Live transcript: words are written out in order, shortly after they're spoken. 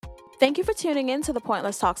Thank you for tuning in to the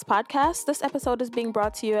Pointless Talks podcast. This episode is being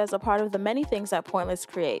brought to you as a part of the many things that Pointless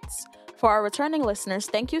creates. For our returning listeners,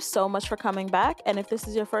 thank you so much for coming back. And if this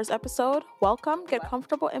is your first episode, welcome, get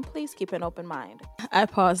comfortable, and please keep an open mind. I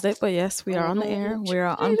paused it, but yes, we are on the air. We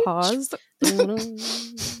are unpaused.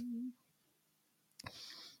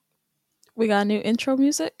 We got new intro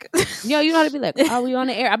music. Yo, you know how to be like, are we on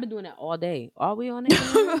the air? I've been doing that all day. Are we on the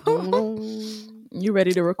air? You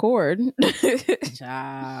ready to record?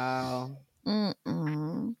 Ciao.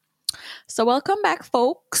 So welcome back,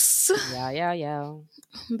 folks. Yeah.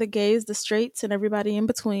 The gays, the straights, and everybody in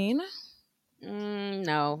between.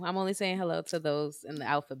 No, I'm only saying hello to those in the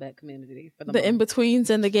alphabet community. For the in-betweens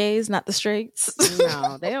and the gays, not the straights.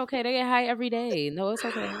 No, they okay. They get high every day. No, it's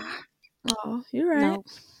okay. Oh, you're right. No.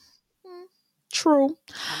 True.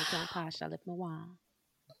 I'm posh. I live my wine.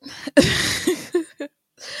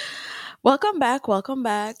 Welcome back. Do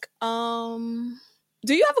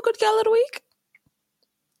you have a good gal of the week?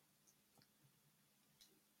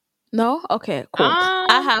 No? Okay, cool.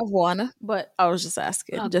 I have one, but I was just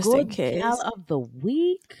asking, just in case. A good gal of the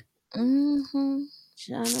week? Mm-hmm.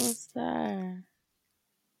 Channel Star.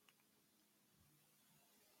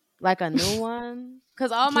 Like a new one?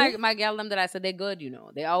 Because all my gal them that I said, they're good, you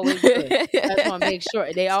know. They always good. I just want to make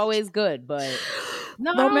sure. They always good, but...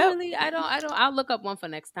 No, I don't. I'll look up one for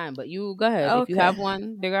next time, but you go ahead. Okay. If you have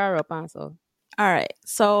one, dig her up on. So, all right.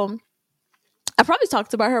 So, I probably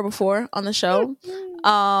talked about her before on the show.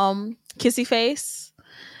 Kissy Face.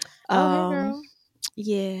 Hey girl.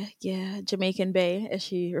 Yeah, Jamaican Bay, as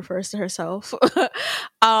she refers to herself.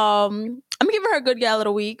 I'm gonna give her a good gal of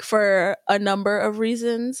the week for a number of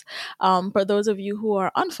reasons. For those of you who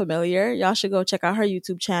are unfamiliar, y'all should go check out her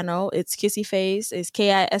YouTube channel. It's Kissy Face. It's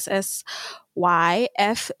KISSYFVCE.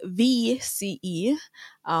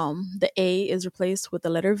 The A is replaced with the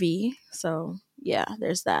letter V. So yeah,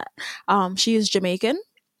 there's that. She is Jamaican,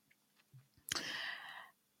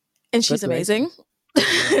 and she's amazing.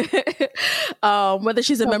 Whether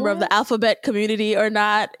she's a member of the alphabet community or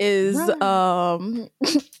not is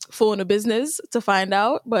full in the business to find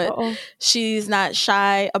out, but she's not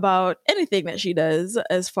shy about anything that she does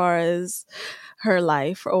as far as her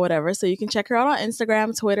life or whatever. So you can check her out on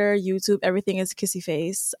Instagram, Twitter, YouTube. Everything is Kissy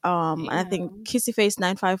Face. I think Kissy Face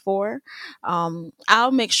 954.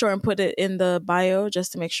 I'll make sure and put it in the bio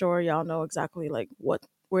just to make sure y'all know exactly like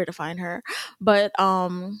where to find her. But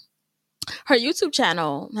her YouTube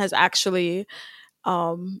channel has actually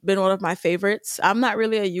been one of my favorites. I'm not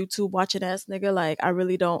really a YouTube watching ass nigga. Like, I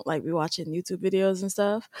really don't like be watching YouTube videos and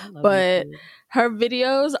stuff. But YouTube. Her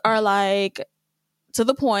videos are like to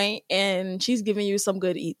the point, and she's giving you some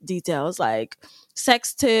good details like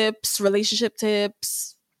sex tips, relationship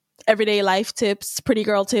tips, everyday life tips, pretty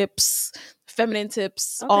girl tips, feminine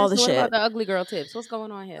tips, all the shit. What about the ugly girl tips? What's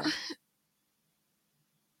going on here?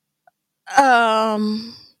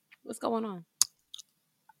 What's going on?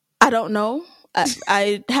 I don't know.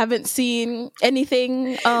 I haven't seen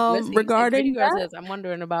anything regarding that. I'm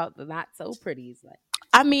wondering about the not so pretties. Like,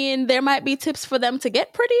 I mean, there might be tips for them to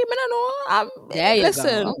get pretty. I don't know. There you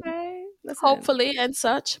listen, go. Okay. Listen. Hopefully and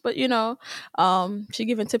such. But she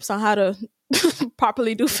giving tips on how to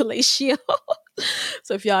properly do fellatio.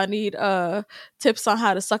 So if y'all need tips on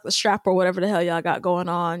how to suck the strap or whatever the hell y'all got going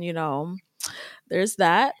on, there's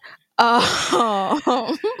that.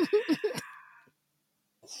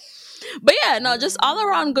 But yeah, no, just all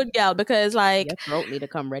around good gal because like your throat need to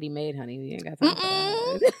come ready made, honey. We ain't got time for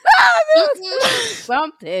that.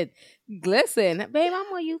 Something. Listen, babe, I'm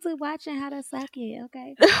on YouTube watching how to suck it.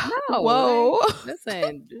 Okay. No. Whoa. Like,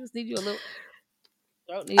 listen, just need you a little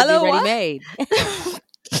throat need to be ready made.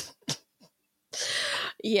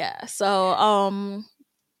 Yeah. So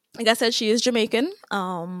like I said, she is Jamaican.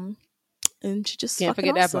 And she just can't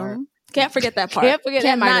forget that part. Can't forget that part. Can't forget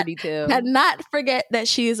that minor detail. Cannot forget that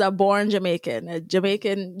she's a born Jamaican.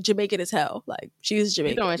 Jamaican as hell. Like, she's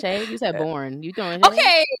Jamaican. You throwing shade? You said born. You throwing shade?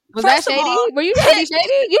 Okay. Was that shady? Were you trying to be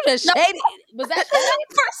shady? You just shady. Was that shady?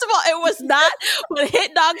 First of all, it was not. But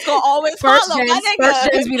hit dogs gonna always first follow.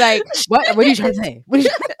 First gens be like, what are you trying to say?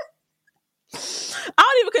 I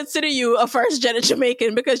don't even consider you a first gen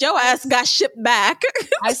Jamaican because your ass got shipped back.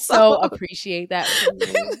 I so appreciate that.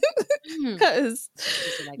 Because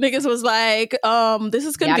niggas was like, this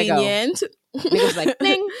is convenient. Niggas like,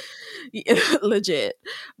 ding. Yeah, legit.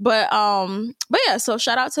 But yeah, so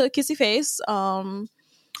shout out to Kissy Face.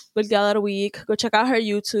 Good gal of the week. Go check out her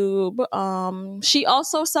YouTube. She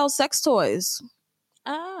also sells sex toys.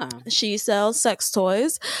 She sells sex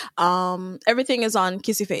toys. Everything is on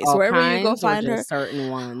Kissy Face. All wherever you go find her. Certain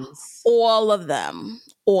ones. All of them.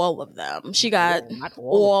 She got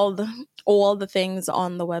all all the things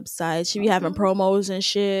on the website. She be having promos and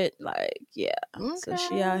shit. Like, yeah. Okay. So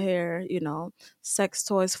she out here, you know, sex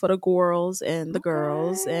toys for the girls and the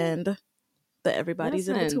girls and the everybody's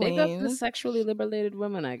in between. Big up the sexually liberated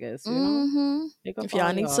women, I guess. You know? If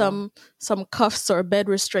y'all need some cuffs or bed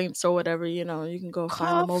restraints or whatever, you know, you can go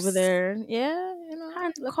find them over there. Yeah, you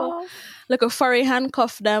know, like a furry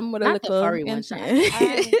handcuff them with a little furry one.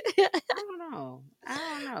 I don't know.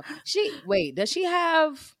 Does she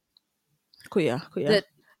have Kuya.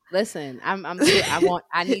 Listen, I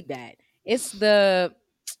need that. It's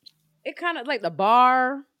it kind of like the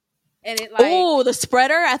bar. And it like, oh, the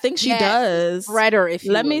spreader. I think she does. Spreader, if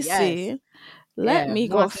you let will, me see. Let me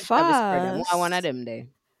go fast. I want them day.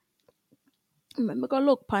 Let me go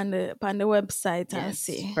look on the website and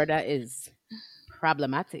see. Spreader is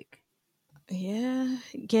problematic. Yeah.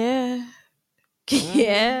 Okay.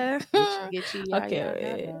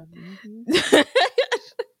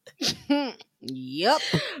 Yep.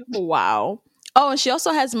 Wow. Oh, and she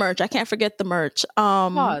also has merch. I can't forget the merch.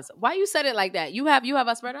 Pause. Why you said it like that? You have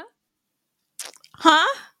a spreader? Huh?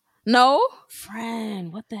 No,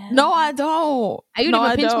 friend. What the hell? No, I don't. Are you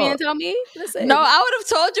gonna pinch me and tell me? Listen. No, I would have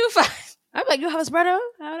told you if I'm like, you have a spreader?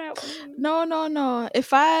 No.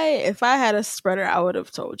 If I had a spreader, I would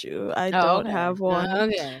have told you. I don't have one.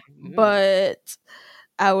 Okay. But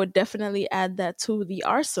I would definitely add that to the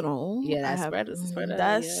arsenal. Yeah, spreader.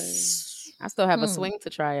 I still have a swing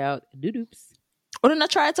to try out. Doodoops. Oh, didn't I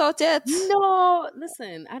try it out yet? No,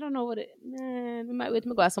 listen, I don't know what it. We might wait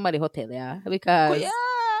to go to somebody hotel, because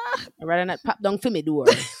I'd rather not pop down for me door.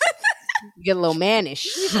 Get a little mannish.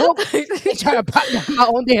 Try to pop down my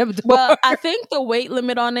own damn door. Well, I think the weight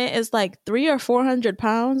limit on it is like 300 or 400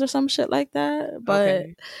 pounds or some shit like that. But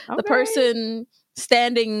the person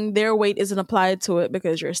standing, their weight isn't applied to it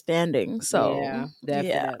because you're standing. So yeah,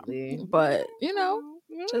 definitely. Yeah. But you know.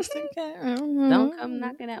 Just in case. Don't come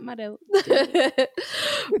knocking at my door.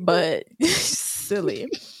 But silly.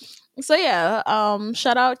 So yeah,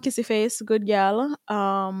 shout out Kissy Face, good gal.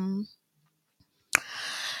 And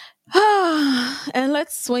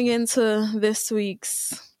let's swing into this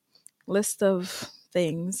week's list of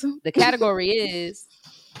things. The category is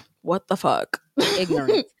what the fuck?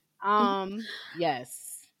 Ignorant.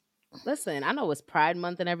 Yes. Listen, I know it's Pride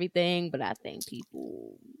Month and everything, but I think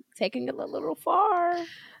people taking it a little far.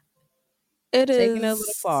 Taking it a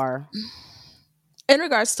little far. In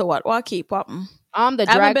regards to what? What keep what? The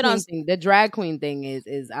drag queen thing. The drag queen thing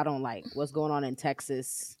is I don't like what's going on in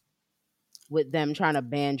Texas with them trying to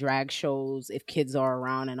ban drag shows if kids are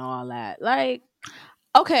around and all that. Like,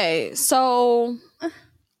 okay, so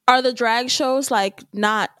are the drag shows like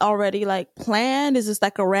not already like planned? Is this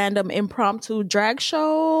like a random impromptu drag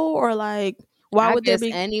show or like why would there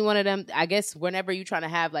be any one of them? I guess whenever you're trying to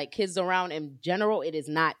have like kids around in general, it is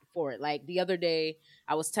not for it. Like the other day,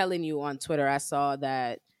 I was telling you on Twitter, I saw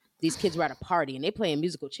that these kids were at a party and they playing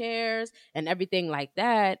musical chairs and everything like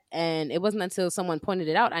that. And it wasn't until someone pointed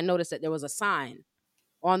it out, I noticed that there was a sign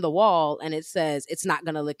on the wall and it says, "It's not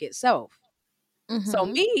going to lick itself." Mm-hmm.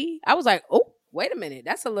 So I was like, oh, wait a minute.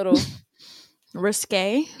 That's a little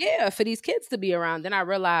risque. Yeah, for these kids to be around. Then I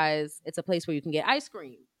realized it's a place where you can get ice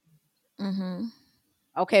cream. Mm-hmm.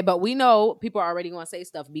 Okay, but we know people are already going to say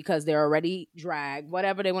stuff because they're already drag,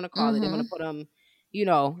 whatever they want to call it. They want to put them,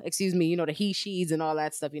 the he, she's and all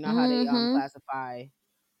that stuff. You know how they classify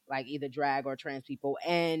like either drag or trans people.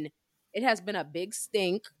 And it has been a big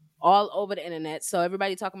stink all over the internet. So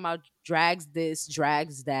everybody talking about drags this,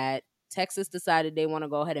 drags that. Texas decided they want to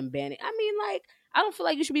go ahead and ban it. I mean, like, I don't feel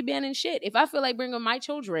like you should be banning shit. If I feel like bringing my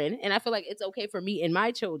children and I feel like it's okay for me and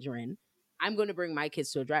my children, I'm going to bring my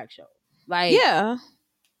kids to a drag show. Like, yeah.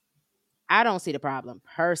 I don't see the problem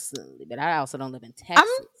personally, but I also don't live in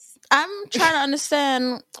Texas. I'm trying to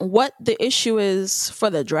understand what the issue is for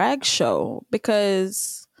the drag show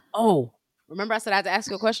because... Oh, remember I said I had to ask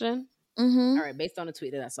you a question? Mm-hmm. All right, based on the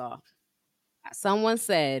tweet that I saw. Someone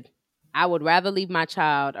said, I would rather leave my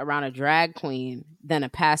child around a drag queen than a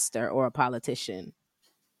pastor or a politician.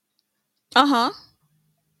 Uh-huh.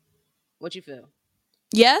 What you feel?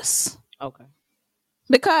 Yes. Okay.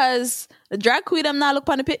 Because the drag queen, I'm not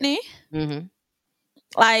looking on the pitney. Mm-hmm.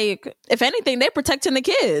 Like, if anything, they're protecting the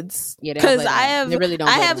kids. Yeah, they really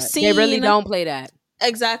don't play that.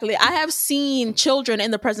 Exactly. I have seen children in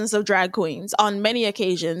the presence of drag queens on many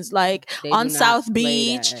occasions, like on South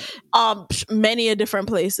Beach, many different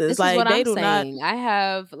places. This like is what they I'm do saying. not. I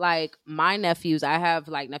have like my nephews. I have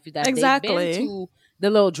like nephews that they've been to the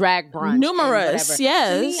little drag brunch. Numerous,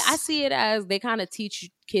 yes. To me, I see it as they kind of teach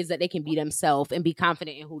kids that they can be themselves and be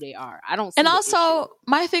confident in who they are. I don't. See and also,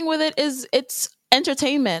 my thing with it is it's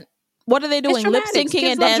entertainment. What are they doing? Lip syncing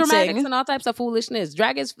and dancing. Dramatics and all types of foolishness.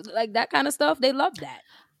 Drag is like that kind of stuff. They love that.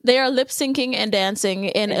 They are lip syncing and dancing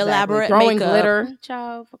in elaborate throwing makeup. glitter.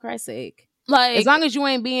 Child, for Christ's sake. Like, as long as you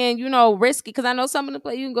ain't being, risky, because I know some of the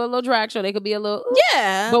play you can go a little drag show, they could be a little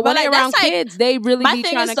but when they around kids, they really be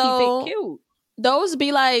trying to keep it cute. Those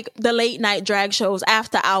be like the late night drag shows,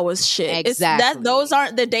 after hours shit. Exactly. Those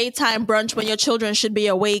aren't the daytime brunch when your children should be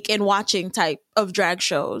awake and watching type of drag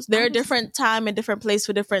shows. They're a different time and different place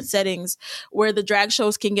for different settings where the drag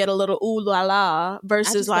shows can get a little ooh la la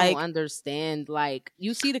versus I like don't understand. Like,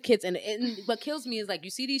 you see the kids and what kills me is like you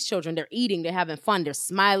see these children, they're eating, they're having fun, they're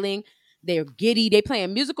smiling, they're giddy, they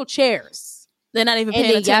playing musical chairs. They're not even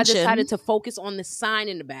paying attention. Y'all decided to focus on the sign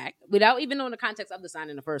in the back without even knowing the context of the sign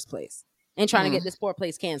in the first place. And trying to get this poor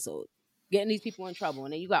place canceled, getting these people in trouble.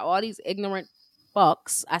 And then you got all these ignorant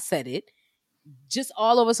fucks, I said it, just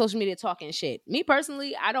all over social media talking shit. Me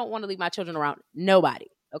personally, I don't want to leave my children around nobody,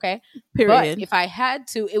 okay? Period. But if I had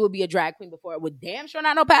to, it would be a drag queen before it would damn sure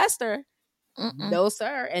not no pastor. No,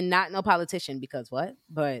 sir. And not no politician, because what?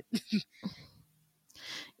 But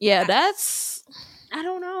yeah, that's... I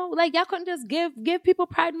don't know. Like, y'all couldn't just give people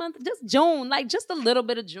Pride Month, just June, like just a little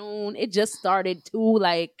bit of June. It just started to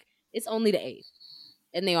like... It's only the 8th,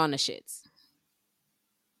 and they on the shits.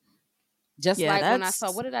 Just like when I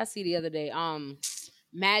saw, what did I see the other day?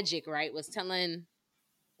 Magic, right, was telling,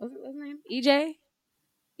 what's his name? EJ?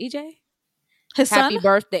 His happy son?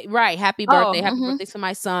 Birthday. Right, happy birthday. Happy birthday to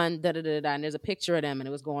my son. Da-da-da-da. And there's a picture of them, and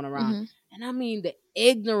it was going around. And I mean, the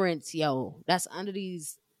ignorance, that's under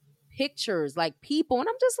these pictures, like people. And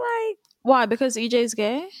I'm just like... Why? Because EJ's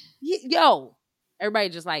gay? Everybody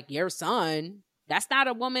just like, your son... That's not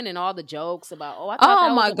a woman, and all the jokes about I thought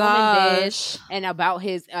that was a woman dish, and about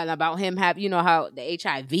him have how the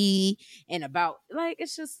HIV and about like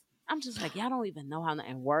it's just I'm just like, y'all don't even know how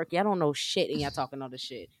nothing work. Y'all don't know shit, and y'all talking all this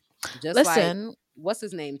shit. Just listen, like, what's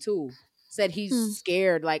his name too? Said he's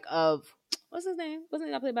scared like of what's his name? Wasn't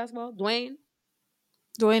he that play basketball? Dwayne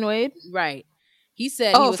Wade, right? He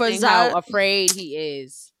said he was saying how afraid he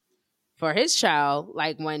is for his child,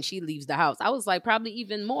 like when she leaves the house. I was like, probably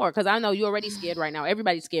even more, because I know you're already scared right now.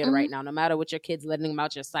 Everybody's scared right now, no matter what your kids letting them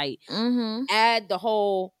out your sight. Add the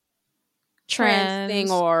whole trans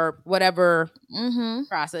thing or whatever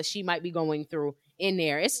process she might be going through in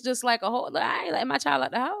there. It's just like a whole, I ain't letting my child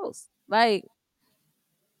out the house. Like,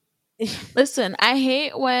 listen, I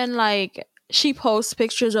hate when like she posts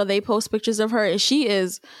pictures or they post pictures of her and she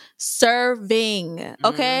is serving.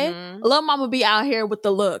 Okay, Lil Mama be out here with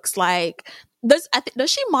the looks. Like, does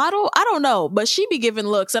she model? I don't know, but she be giving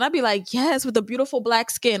looks, and I'd be like, yes, with the beautiful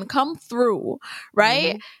black skin, come through,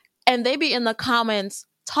 right? And they be in the comments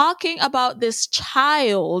talking about this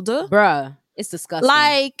child, bruh. It's disgusting.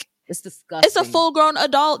 Like, it's disgusting. It's a full-grown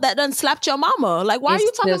adult that done slapped your mama. Like, why are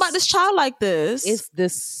you talking about this child like this? It's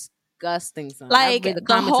disgusting, son. Like, the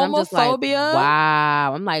homophobia.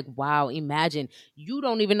 I'm like, wow, imagine. You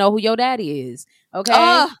don't even know who your daddy is.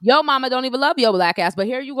 Okay? Your mama don't even love your black ass, but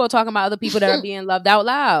here you go talking about other people that are being loved out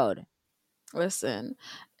loud. Listen,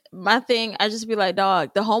 my thing, I just be like,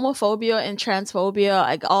 dog, the homophobia and transphobia,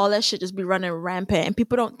 like all that shit just be running rampant, and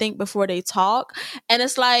people don't think before they talk. And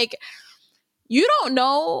it's like, you don't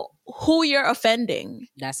know who you're offending.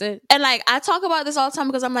 That's it. And like, I talk about this all the time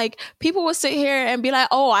because I'm like, people will sit here and be like,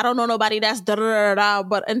 oh, I don't know nobody that's da da da da.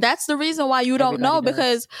 But, and that's the reason why you don't know,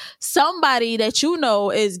 because somebody that you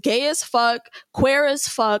know is gay as fuck, queer as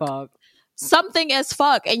fuck, something as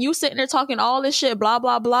fuck, and you sitting there talking all this shit, blah,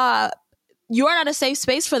 blah, blah. You're not a safe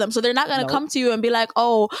space for them. So they're not going to come to you and be like,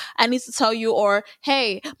 oh, I need to tell you, or,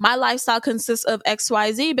 hey, my lifestyle consists of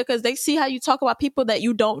XYZ, because they see how you talk about people that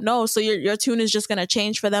you don't know. So your tune is just going to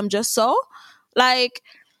change for them just so. Like,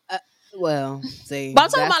 well, see. But I'm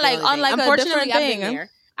talking about like on like a different thing.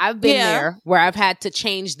 I've been there where I've had to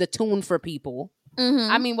change the tune for people.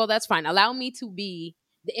 I mean, well, that's fine. Allow me to be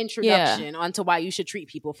the introduction onto why you should treat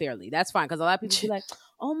people fairly. That's fine, because a lot of people be like,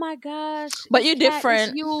 oh my gosh, but you're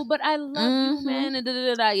different. You, but I love you, man. And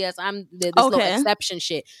yes, I'm this little exception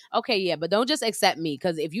shit. Okay, yeah, but don't just accept me,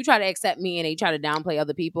 because if you try to accept me and they try to downplay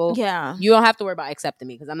other people, you don't have to worry about accepting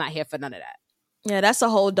me, because I'm not here for none of that. Yeah, that's a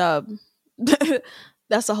whole dub.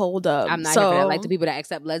 That's a whole dub. I'm not here for that. Like the people that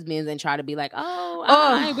accept lesbians and try to be like, oh,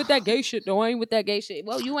 I ain't with that gay shit. No, I ain't with that gay shit.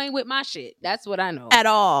 Well, you ain't with my shit. That's what I know. At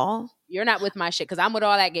all. You're not with my shit, because I'm with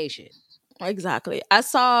all that gay shit. Exactly. I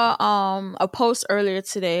saw a post earlier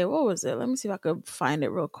today. What was it? Let me see if I could find it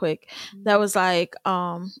real quick. That was like,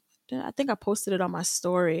 I think I posted it on my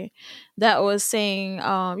story. That was saying,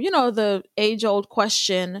 the age-old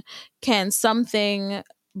question, can something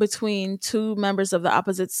between two members of the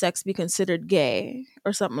opposite sex be considered gay,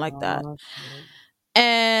 or something like that?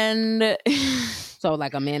 And so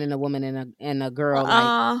like a man and a woman and a girl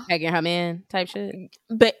like pegging her man type shit.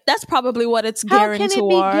 But that's probably what it's gearing towards.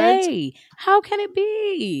 How can it be gay? How can it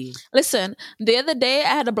be? Listen, the other day I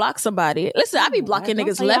had to block somebody. Listen, I be blocking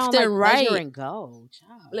niggas left and right. And go.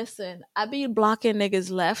 Listen, I be blocking niggas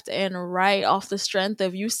left and right off the strength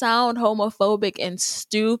of you sound homophobic and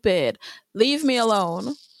stupid. Leave me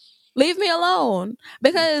alone. Leave me alone.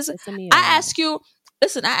 Because I ask you,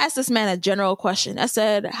 listen, I asked this man a general question. I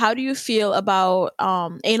said, how do you feel about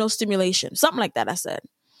anal stimulation? Something like that, I said.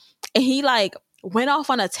 And he like went off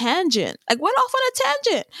on a tangent.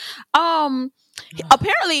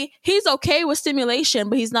 Apparently he's okay with stimulation,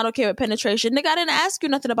 but he's not okay with penetration. Nigga, I didn't ask you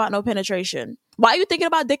nothing about no penetration. Why are you thinking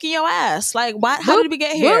about dick in your ass? Like, why? How did we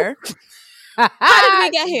get here? How did we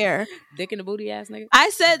get here? Dick in the booty ass nigga. I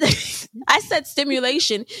said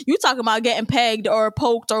stimulation. You talking about getting pegged or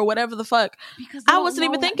poked or whatever the fuck. Because I wasn't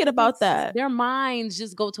even thinking about that. Their minds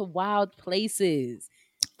just go to wild places.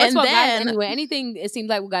 And then guys, anyway, anything, it seems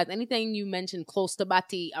like, guys, anything you mention close to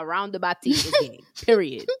bati, around the bati is gay.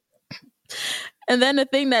 Period. And then the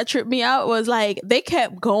thing that tripped me out was like they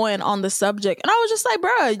kept going on the subject, and I was just like,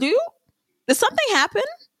 "Bro, did something happen?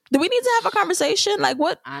 Do we need to have a conversation? Like,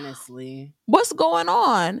 what? Honestly, what's going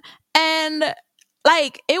on?" And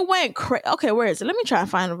like it went crazy. Okay, where is it? Let me try and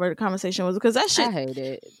find where the conversation was, because that shit. I hate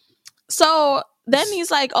it. So then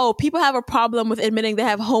he's like, "Oh, people have a problem with admitting they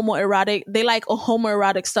have homoerotic. They like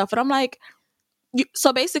homoerotic stuff," and I'm like.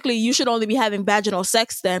 So basically, you should only be having vaginal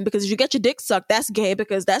sex then, because if you get your dick sucked, that's gay,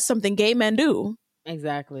 because that's something gay men do.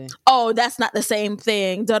 Exactly. Oh, that's not the same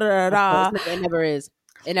thing. Da da da da. It never is.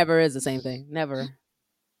 It never is the same thing. Never.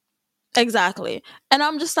 Exactly. And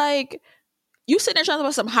I'm just like, you sitting there trying to talk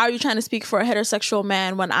about something. How are you trying to speak for a heterosexual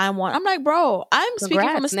man when I'm one? I'm like, bro, I'm speaking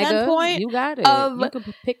from a standpoint. You got it. You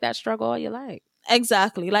can pick that struggle all you like.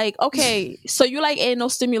 Exactly. Like, okay, so you like anal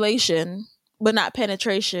stimulation, but not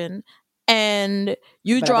penetration. And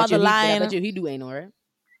you draw the line. I bet you he do anal, right?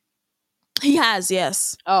 He has,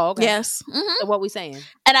 yes. Oh, okay. Yes. Mm-hmm. So what we saying?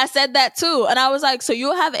 And I said that too. And I was like, so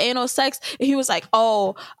you'll have anal sex? And he was like,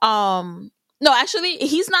 oh, no, actually,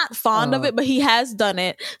 he's not fond of it, but he has done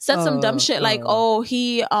it. Said some dumb shit like, oh,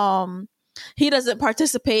 he doesn't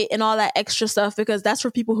participate in all that extra stuff because that's for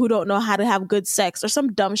people who don't know how to have good sex, or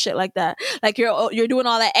some dumb shit like that. Like you're doing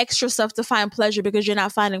all that extra stuff to find pleasure because you're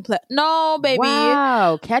not finding pleasure. No, baby.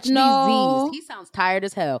 Wow, catch these Z's. He sounds tired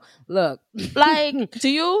as hell. Look, like, do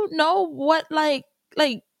you know what like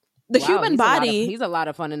the human body? He's a lot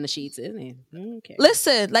of fun in the sheets, isn't he? Okay.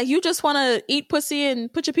 Listen, like you just want to eat pussy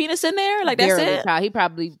and put your penis in there, like that's it. Child. He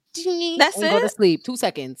probably that's it. Go to sleep. 2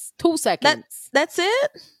 seconds. 2 seconds. That's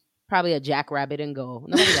it. Probably a jackrabbit and go.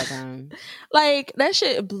 Nobody got time. Like that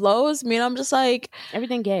shit blows me, and I'm just like,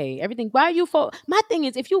 everything gay, everything. Why are you my thing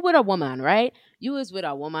is, if you with a woman, right? You is with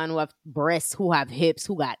a woman who have breasts, who have hips,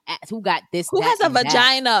 who got this, who has a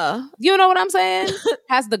vagina. That. You know what I'm saying?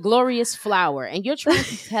 Has the glorious flower, and you're trying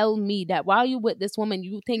to tell me that while you with this woman,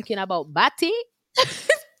 you thinking about bati?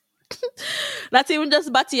 Not even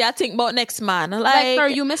just bati. I think about next man. Like, sir,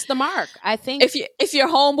 you missed the mark. I think if your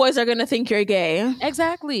homeboys are gonna think you're gay,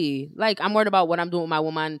 exactly. Like, I'm worried about what I'm doing with my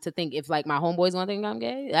woman to think if like my homeboys gonna think I'm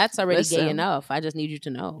gay. That's already gay enough. I just need you to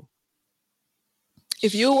know.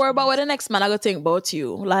 If you worry about what the next man, I gotta think about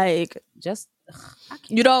you. Like, just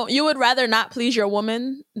you would rather not please your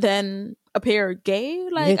woman than appear gay.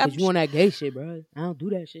 Like, yeah, 'cause you want that gay shit, bro. I don't do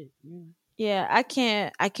that shit. Yeah, I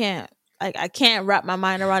can't. I can't wrap my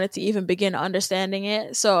mind around it to even begin understanding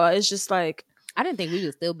it. So it's just like, I didn't think we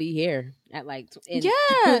would still be here at like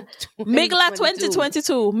Miggle at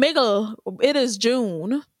 2022. Miggle, it is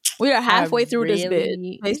June. We are halfway through this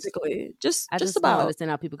bit, basically. I just about don't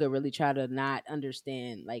understand how people could really try to not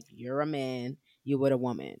understand. Like, you're a man, you with a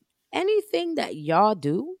woman. Anything that y'all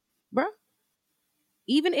do, bro.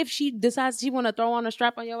 Even if she decides she want to throw on a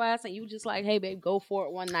strap on your ass and you just like, hey, babe, go for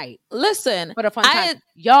it one night. Listen. For the fun time.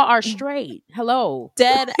 Y'all are straight. Hello.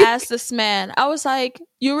 Dead ass this man. I was like,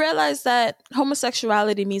 you realize that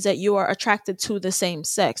homosexuality means that you are attracted to the same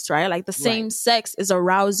sex, right? Like the same sex is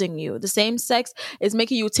arousing you. The same sex is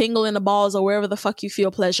making you tingle in the balls or wherever the fuck you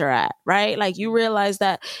feel pleasure at, right? Like you realize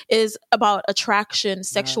that is about attraction,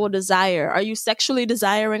 sexual desire. Are you sexually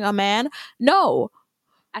desiring a man? No.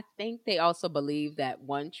 I think they also believe that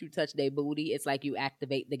once you touch their booty, it's like you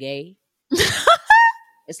activate the gay.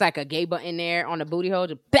 It's like a gay button there on the booty hole,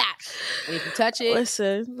 just bap. And if you touch it,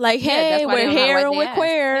 listen, like, hey, we're here and we're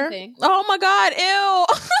queer. Oh my God, ew.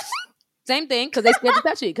 Same thing, because they scared to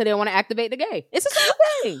touch it because they don't want to activate the gay. It's the same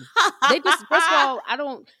thing. They just, first of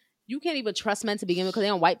all, you can't even trust men to begin with because they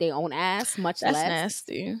don't wipe their own ass, much less. That's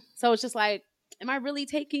nasty. So it's just like, am I really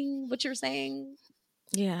taking what you're saying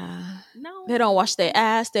Yeah. No. They don't wash their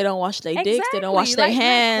ass. They don't wash their dicks. They don't wash their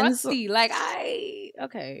hands.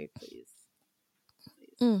 Okay, please.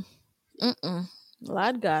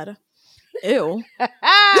 Lord God. Ew.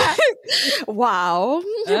 Wow.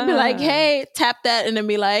 Be like, hey, tap that, and then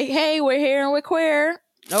be like, hey, we're here and we're queer.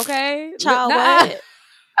 Okay. Child, what?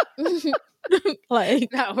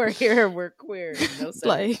 Like, now we're here, we're queer. No sense.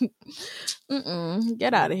 Like,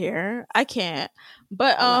 get out of here. I can't.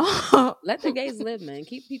 But let the gays live, man.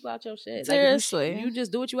 Keep people out your shit. Seriously, like, you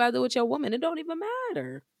just do what you gotta do with your woman. It don't even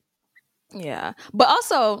matter. Yeah, but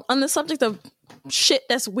also on the subject of shit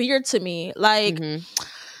that's weird to me, like,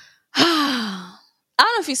 I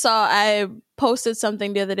don't know if you saw, I posted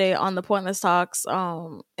something the other day on the Pointless Talks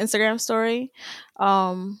Instagram story.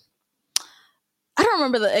 I don't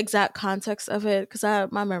remember the exact context of it because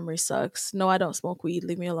my memory sucks. No, I don't smoke weed.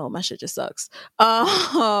 Leave me alone. My shit just sucks.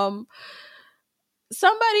 Somebody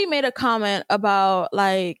made a comment about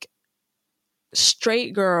like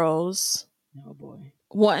straight girls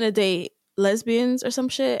wanting to date lesbians or some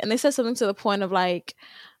shit, and they said something to the point of like,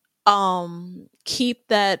 keep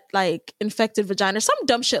that like infected vagina, some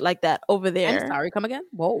dumb shit like that over there. I'm sorry, come again?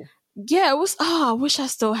 Whoa. Yeah, it was. I wish I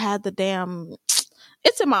still had the damn.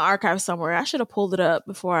 It's in my archive somewhere. I should have pulled it up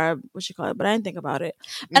before I but I didn't think about it.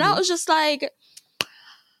 And I was just like,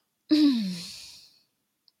 the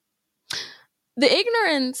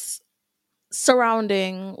ignorance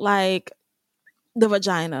surrounding like the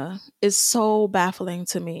vagina is so baffling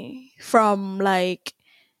to me from like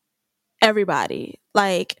everybody.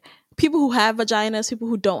 Like people who have vaginas, people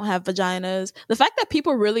who don't have vaginas. The fact that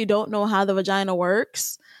people really don't know how the vagina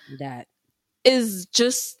works, that is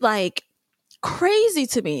just like crazy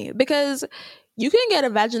to me, because you can get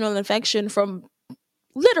a vaginal infection from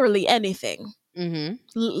literally anything.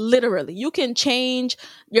 Literally, you can change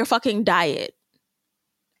your fucking diet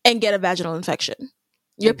and get a vaginal infection.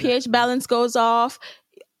 Your pH balance goes off.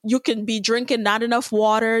 You can be drinking not enough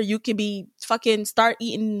water. You can be fucking start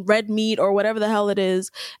eating red meat or whatever the hell it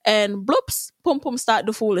is, and bloops, pum pum, start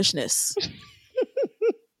the foolishness.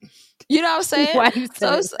 You know what I'm saying? Why you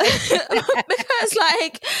so because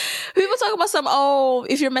like people talk about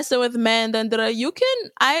if you're messing with men, then you can.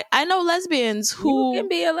 I know lesbians who you can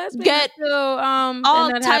be a lesbian get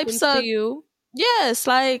all types of you. Yes,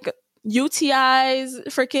 like UTIs,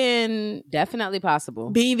 freaking definitely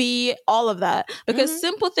possible, BV, all of that, because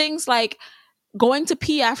simple things like going to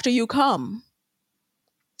pee after you come.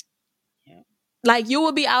 Like you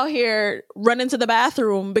will be out here running to the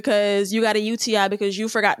bathroom because you got a UTI because you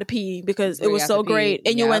forgot to pee because it was so great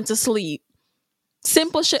and you went to sleep.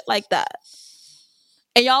 Simple shit like that.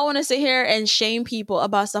 And y'all want to sit here and shame people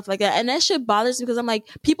about stuff like that. And that shit bothers me because I'm like,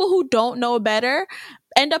 people who don't know better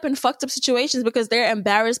end up in fucked up situations because they're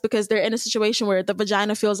embarrassed because they're in a situation where the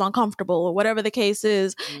vagina feels uncomfortable or whatever the case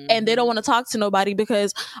is. And they don't want to talk to nobody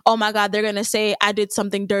because, oh my God, they're going to say I did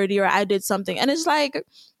something dirty or I did something. And it's like,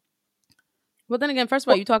 well, then again, first of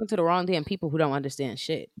all, you're talking to the wrong damn people who don't understand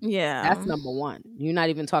shit. Yeah. That's number one. You're not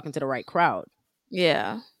even talking to the right crowd.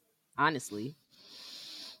 Yeah. Honestly.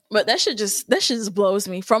 But that shit just blows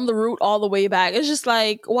me from the root all the way back. It's just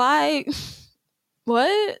like, why?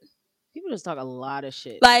 What? People just talk a lot of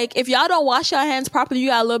shit. Like, if y'all don't wash your hands properly, you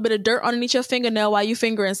got a little bit of dirt underneath your fingernail while you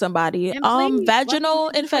fingering somebody. Please, vaginal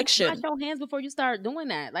infection. Wash your hands before you start doing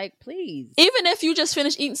that. Like, please. Even if you just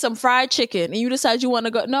finished eating some fried chicken and you decide you want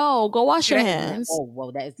to go wash your hands. Oh,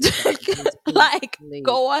 well, that is like,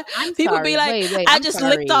 go on. People sorry. be like, wait, I just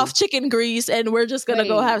licked off chicken grease and we're just gonna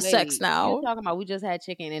go have sex now. You're talking about we just had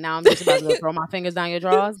chicken and now I'm just about to throw my fingers down your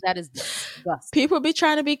drawers? That is disgusting. People be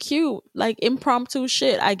trying to be cute, like impromptu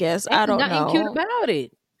shit, I guess. I don't know. Nothing cute about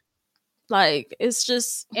it. Like, it's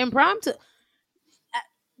just impromptu.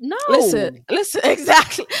 No. Listen,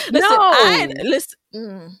 exactly.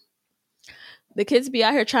 Listen, the kids be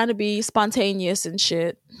out here trying to be spontaneous and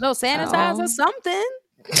shit. No, sanitize or something.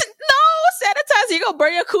 No, sanitizer, you gonna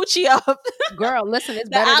burn your coochie up. Girl, listen, it's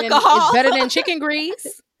better than chicken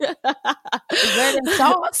grease. It's better than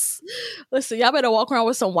sauce. Listen, y'all better walk around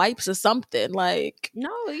with some wipes or something. Like,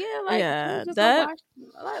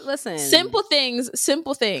 listen. Simple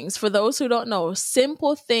things. For those who don't know,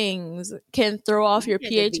 simple things can throw off your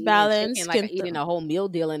pH balance. Like eating a whole meal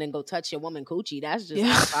deal and then go touch your woman coochie. That's just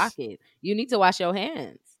out of pocket. You need to wash your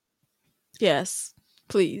hands. Yes,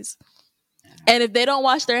 please. And if they don't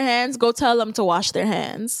wash their hands, go tell them to wash their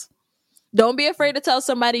hands. Don't be afraid to tell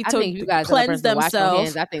somebody to cleanse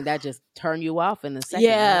themselves. I think that just turn you off in a second.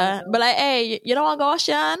 Yeah, right? But like, hey, you don't want to go wash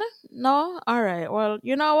your hand? No? All right. Well,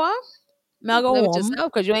 you know what? I'll go home.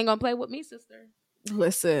 Yourself because you ain't gonna play with me, sister.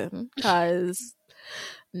 Listen, because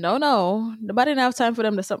no, nobody didn't have time for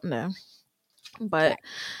them to something there. But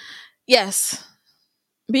yes,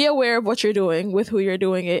 be aware of what you're doing, with who you're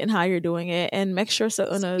doing it, and how you're doing it, and make sure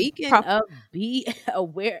Speaking of be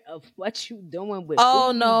aware of what you're doing with.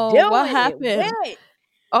 Oh no, what happened?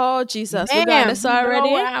 Oh Jesus, we're going this already.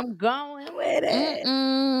 You know where I'm going with it.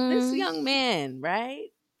 This young man, right?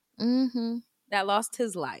 Mm-hmm. That lost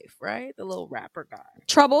his life, right? The little rapper guy.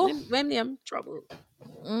 Trouble. Trouble.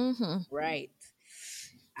 Mm-hmm. Right.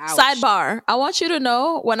 Ouch. Sidebar. I want you to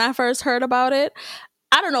know, when I first heard about it,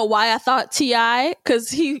 I don't know why I thought T.I., because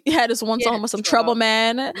he had this one song with some Trouble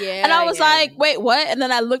Man. Yeah, and I was like, wait, what? And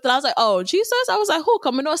then I looked and I was like, oh, Jesus. I was like, who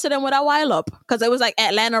coming to sit in with a while up? Because it was like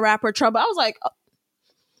Atlanta rapper Trouble. I was like, oh.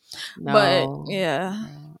 No. But yeah.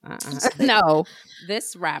 No.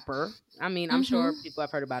 This rapper, I mean, I'm sure people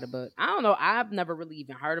have heard about it, but I don't know. I've never really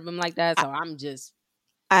even heard of him like that. So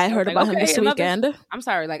I heard about him this weekend. I'm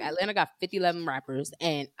sorry. Like, Atlanta got 50-11 rappers,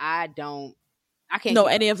 and I can't know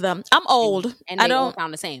any of them. I'm old. And they don't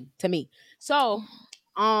sound the same to me. So,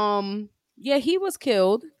 yeah, he was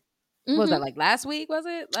killed. What was that, like last week, was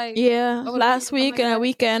it? Like, yeah, last week and a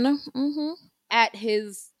weekend. Mm-hmm. At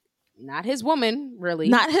not his woman, really.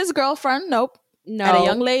 Not his girlfriend, nope. No. At a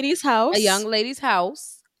young lady's house. A young lady's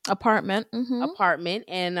house. Apartment. Mm-hmm. Apartment.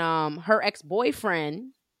 And her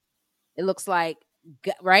ex-boyfriend, it looks like,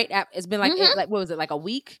 right? It's been like, what was it, like a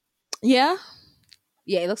week? Yeah.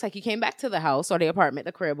 Yeah, it looks like he came back to the house or the apartment,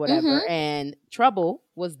 the crib, whatever, and Trouble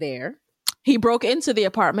was there. He broke into the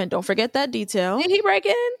apartment. Don't forget that detail. Did he break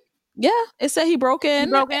in? Yeah, it said he broke in. He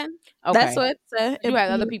broke in? Okay. That's what it said. You had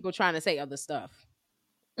other people trying to say other stuff.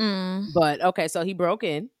 But, okay, so he broke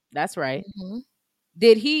in. That's right. Mm-hmm.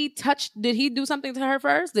 Did he do something to her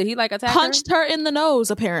first? Did he, like, attack Punched her in the nose,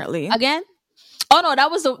 apparently. Again? Oh, no,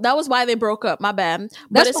 that was why they broke up. My bad.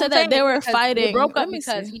 But it said that they were fighting. They broke up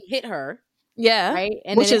because he hit her. Yeah, right,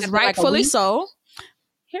 and which is rightfully so.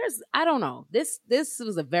 I don't know. This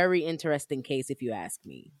was a very interesting case, if you ask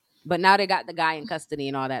me. But now they got the guy in custody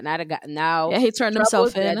and all that. Now he turned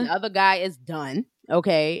himself in. The other guy is done.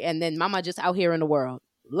 Okay, and then Mama just out here in the world.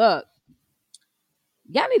 Look,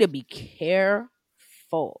 y'all need to be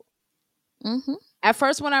careful. Mm-hmm. At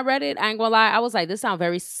first, when I read it, I ain't gonna lie, I was like, this sounds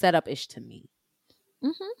very set up-ish to me.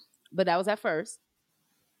 Mm-hmm. But that was at first.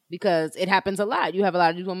 Because it happens a lot. You have a lot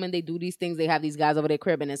of these women, they do these things. They have these guys over their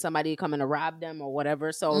crib and then somebody coming to rob them or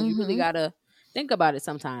whatever. So you really got to think about it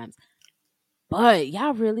sometimes. But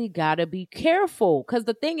y'all really got to be careful. Because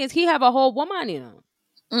the thing is, he have a whole woman in him.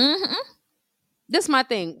 Mm-hmm. This is my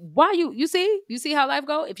thing. Why you see how life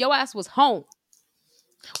go? If your ass was home.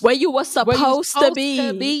 Where you was supposed to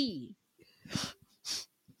be.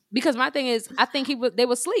 Because my thing is, I think they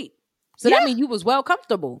was asleep. So that means you was well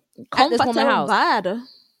comfortable at this woman's house. Bad.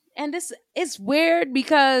 And it's weird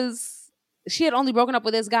because she had only broken up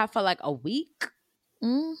with this guy for like a week.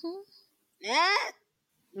 Mm-hmm.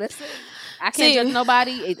 Listen, I can't judge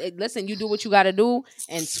nobody. Listen, you do what you got to do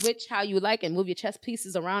and switch how you like and move your chess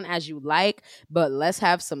pieces around as you like. But let's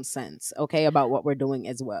have some sense, okay, about what we're doing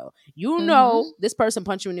as well. You know, this person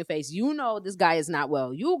punched you in your face. You know, this guy is not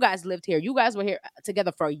well. You guys lived here. You guys were here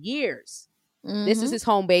together for years. Mm-hmm. This is his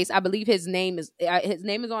home base. I believe his name is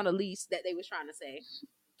on a lease that they was trying to say.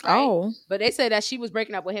 Right? Oh, but they said that she was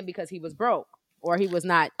breaking up with him because he was broke or he was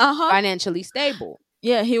not financially stable.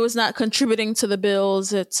 Yeah, he was not contributing to the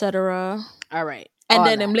bills, etc. All right, and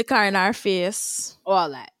then him liquor in our face. All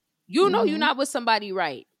that. You know, you're not with somebody,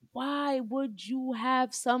 right? Why would you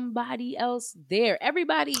have somebody else there?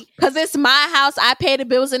 Everybody, because it's my house. I pay the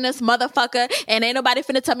bills in this motherfucker, and ain't nobody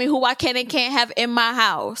finna tell me who I can and can't have in my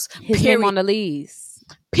house. His name on the lease.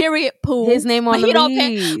 Period. Pooh. His name on the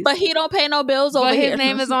lease. But he don't pay no bills over here. His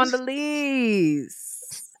name is on the lease.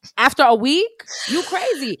 After a week, you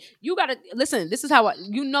crazy. You gotta listen. This is how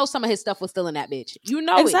some of his stuff was still in that bitch. You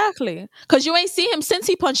know exactly because you ain't seen him since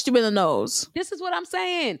he punched you in the nose. This is what I'm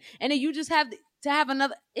saying. And then you just have to have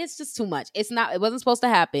another. It's just too much. It wasn't supposed to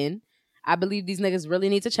happen. I believe these niggas really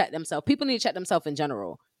need to check themselves. People need to check themselves in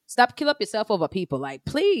general. Stop kill up yourself over people. Like,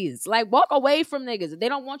 please, like, walk away from niggas. If they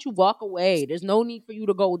don't want you, walk away. There's no need for you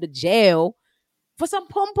to go to jail for some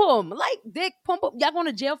pum-pum. Like, dick, pum-pum. Y'all going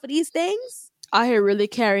to jail for these things? Out here really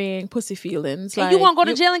carrying pussy feelings. And you want to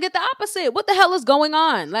go to jail and get the opposite. What the hell is going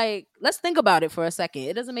on? Like, let's think about it for a second.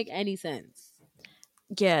 It doesn't make any sense.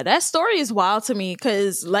 Yeah, that story is wild to me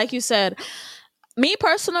because, like you said, me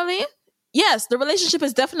personally, yes, the relationship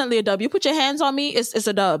is definitely a dub. You put your hands on me, it's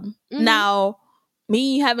a dub. Mm-hmm. Now,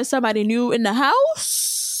 me having somebody new in the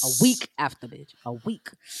house a week after, bitch, a week,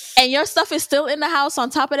 and your stuff is still in the house. On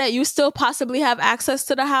top of that, you still possibly have access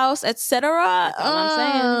to the house, etc. I'm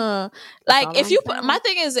saying. Like, my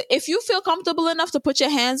thing is, if you feel comfortable enough to put your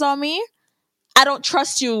hands on me, I don't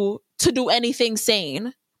trust you to do anything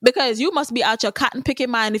sane, because you must be out your cotton picking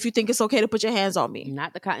mind if you think it's okay to put your hands on me.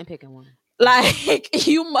 Not the cotton picking one. Like,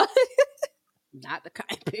 you must. Not the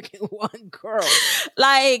cotton picking one, girl.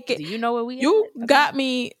 Like, do you know where we? You at? Got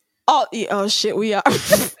me. Oh shit, we are.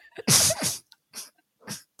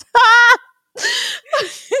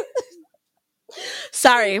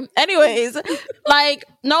 Sorry. Anyways, like,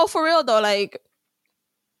 no, for real though, like,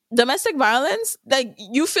 domestic violence, like,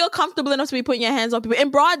 you feel comfortable enough to be putting your hands on people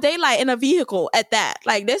in broad daylight in a vehicle at that.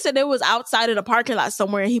 Like, they said it was outside of the parking lot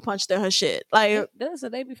somewhere and he punched her shit. Like, so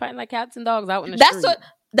they be fighting like cats and dogs out in the street.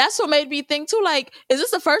 That's what made me think too, like, is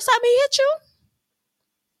this the first time he hit you?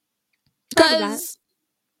 Because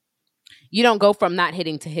you don't go from not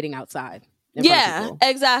hitting to hitting outside. Yeah,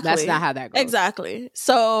 exactly. That's not how that goes. Exactly.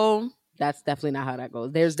 So that's definitely not how that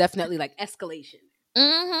goes. There's definitely like escalation.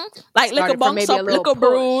 Mm-hmm. Like lick a bump, lick a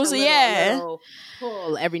bruise, a little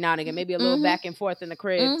pull every now and again, maybe a little back and forth in the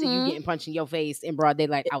crib to you getting punched in your face in broad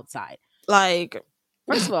daylight outside. Like,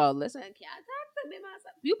 first of all, listen,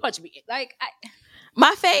 you punch me like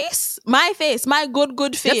my face, my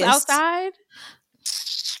good face, just outside.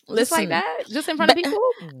 Listen, just like that, just in front of people.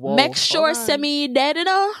 Whoa, make sure semi dead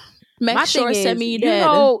enough. Make sure semi dead. You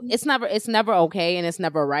know, it's never okay and it's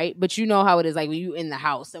never right. But you know how it is, like when you in the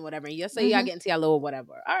house and whatever. And you say y'all get into your little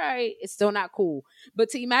whatever. All right, it's still not cool. But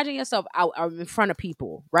to imagine yourself out in front of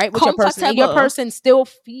people, right, with your person, and your person still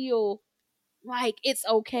feel like it's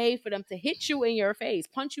okay for them to hit you in your face,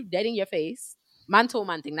 punch you dead in your face, man to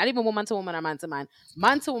woman thing, not even woman to woman or man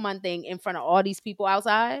to woman thing in front of all these people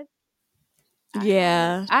outside.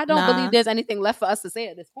 Yeah, I don't believe there's anything left for us to say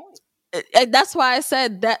at this point. That's why I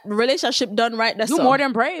said that relationship done right. That's you're more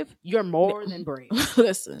than brave. You're more than brave.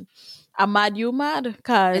 Listen, I'm mad. You mad?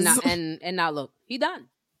 Cause and now look, he done.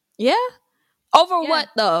 Yeah. Over what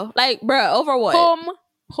though? Like, bruh, over what?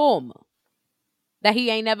 Home. That he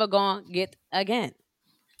ain't never gonna get again.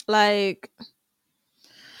 Like,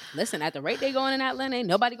 listen, at the rate they going in Atlanta, ain't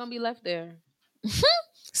nobody gonna be left there.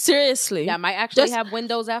 Seriously. Yeah, I might actually have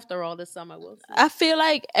windows after all this summer. We'll see. I feel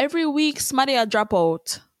like every week somebody will drop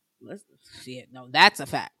out. Shit, no, that's a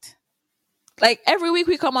fact. Like, every week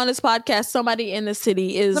we come on this podcast, somebody in the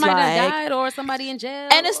city is somebody like that died or somebody in jail.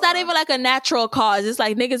 And it's not even like a natural cause. It's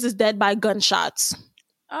like niggas is dead by gunshots.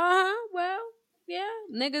 Well, yeah.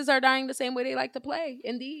 Niggas are dying the same way they like to play.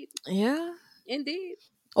 Indeed. Yeah. Indeed.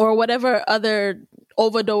 Or whatever other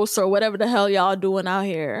overdose or whatever the hell y'all doing out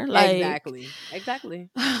here. Like, Exactly.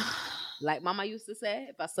 Like mama used to say,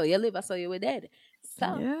 if I saw you live, I saw you were dead.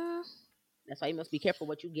 So yeah. That's why you must be careful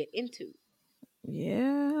what you get into.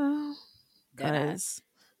 Yeah. Because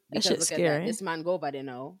that shit's scary. This man go by,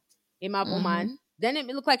 know. Him have woman. Then it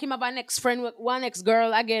look like him have an ex-friend with one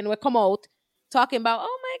ex-girl again will come out talking about,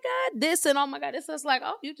 oh my God, this and oh my God, this. It's like,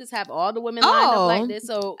 oh, you just have all the women lined up like this.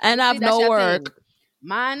 So and have no work. Thing.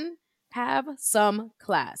 Man, have some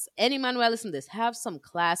class. Any man who listen to this, have some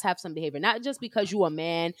class, have some behavior. Not just because you a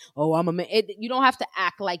man. Oh, I'm a man. You don't have to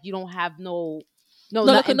act like you don't have nothing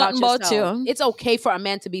about you. It's okay for a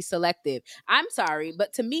man to be selective. I'm sorry,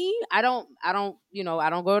 but to me, I don't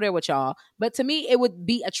go there with y'all. But to me, it would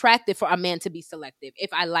be attractive for a man to be selective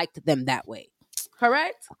if I liked them that way.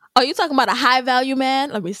 Correct? Oh, you talking about a high value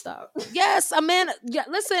man? Let me stop. Yes, a man. Yeah,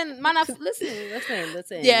 listen, man.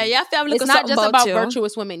 Listen. Yeah, you have to have a look. It's not just about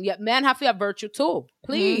virtuous women. Yeah, men have to have virtue too.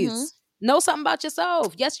 Please know something about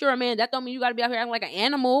yourself. Yes, you're a man. That don't mean you got to be out here acting like an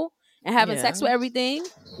animal and having sex with everything.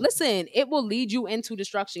 Listen, it will lead you into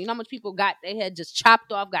destruction. You know how much people got their head just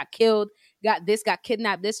chopped off, got killed, got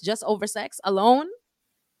kidnapped, just over sex alone?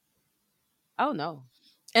 Oh, no.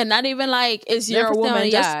 And not even like, is you're a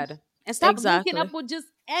woman. And stop hooking up with just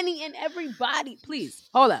any and everybody. Please.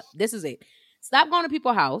 Hold up. This is it. Stop going to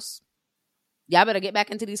people's house. Y'all better get back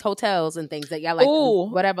into these hotels and things that y'all like,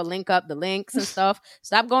 whatever, link up the links and stuff.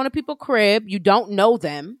 Stop going to people's crib. You don't know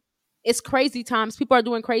them. It's crazy times. People are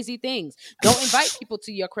doing crazy things. Don't invite people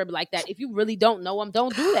to your crib like that. If you really don't know them,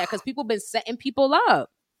 don't do that because people been setting people up.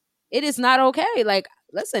 It is not okay. Like,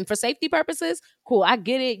 listen, for safety purposes, cool. I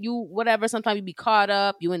get it. You, whatever. Sometimes you be caught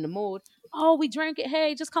up. You in the mood. Oh, we drank it.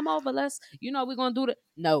 Hey, just come over. We're going to do that.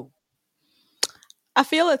 No. I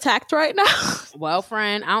feel attacked right now. Well,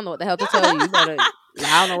 friend, I don't know what the hell to tell you. I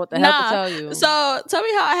don't know what the hell to tell you. So tell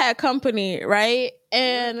me how I had company, right?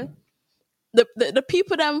 And the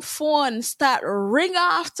people them phone start ring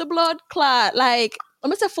off to blood clot. Like, let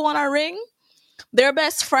me say phone a ring. Their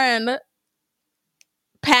best friend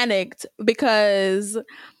panicked because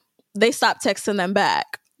they stopped texting them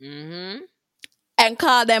back. Mm-hmm. and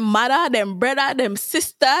call them mother, them brother, them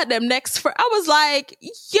sister, them next friend. I was like,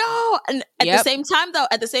 yo. And at the same time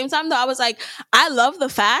though, I was like, I love the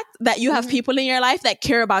fact that you have people in your life that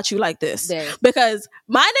care about you like this. Because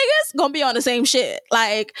my niggas gonna be on the same shit.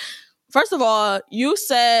 Like, first of all, you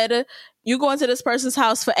said you go into this person's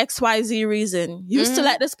house for XYZ reason. You still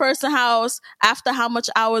at this person's house after how much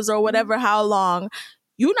hours or whatever, how long.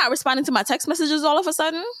 You not responding to my text messages all of a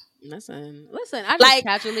sudden? Listen. I just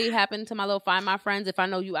casually happen to my little Find My Friends if I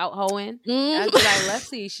know you out hoeing. I was like, let's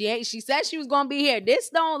see. She said she was gonna be here.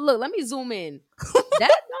 This don't look. Let me zoom in.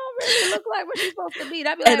 That don't really look like what she's supposed to be.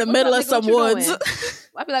 That be like, in the middle of some woods.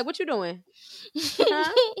 I'd be like, what you doing?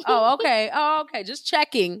 Huh? Oh, okay. Just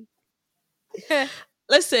checking.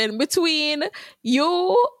 Listen, between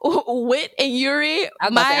you, Wit, and Yuri,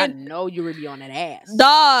 I know Yuri be on that ass.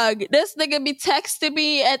 Dog, this nigga be texting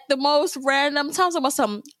me at the most random times about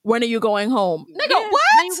when are you going home? Nigga, what?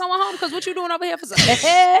 When you going home? Because what you doing over here for something?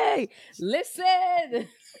 Hey, listen.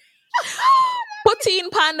 Putting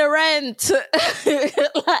upon the rent.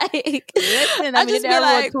 Like, listen, I just be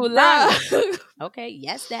like, too long. Okay,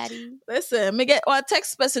 yes, daddy. Listen, me get one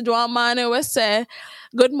text message one morning where say,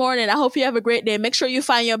 good morning, I hope you have a great day. Make sure you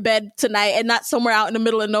find your bed tonight and not somewhere out in the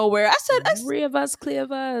middle of nowhere. I said, three of us, clear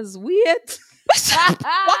of us. Weird. What kind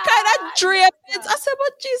of dream? I said,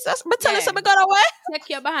 but Jesus, but tell us something got away. Check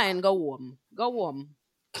your behind, go warm. Go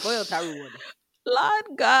your Taru. Lord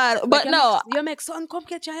God. But no. You make son come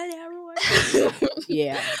catch your head.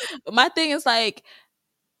 Yeah. My thing is like,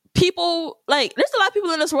 people, like, there's a lot of people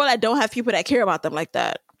in this world that don't have people that care about them like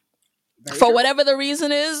that. For whatever the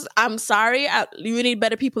reason is, I'm sorry. You need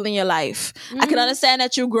better people in your life. I can understand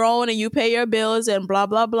that you're grown and you pay your bills and blah,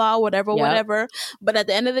 blah, blah, whatever. But at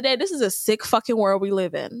the end of the day, this is a sick fucking world we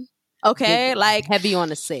live in. Okay? Like, heavy on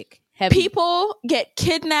the sick. People get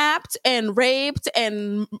kidnapped and raped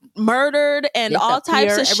and murdered and all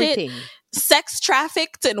types of shit. Sex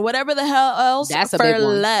trafficked and whatever the hell else. That's a big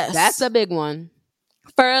one. That's a big one.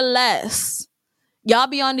 For less. Y'all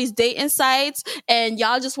be on these dating sites and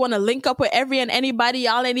y'all just want to link up with every and anybody.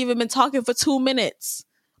 Y'all ain't even been talking for 2 minutes.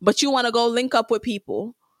 But you want to go link up with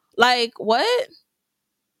people. Like, what?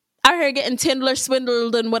 Out here getting Tinder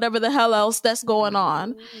swindled and whatever the hell else that's going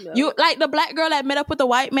on. No. You like the black girl that met up with the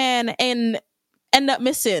white man and ended up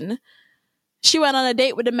missing. She went on a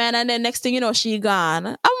date with the man and then next thing you know, she gone.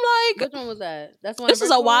 I'm like, which one was that? That's one. This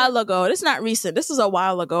is a while ago. This is not recent. This is a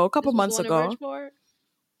while ago, a couple months ago.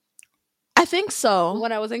 I think so.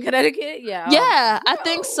 When I was in Connecticut, yeah, I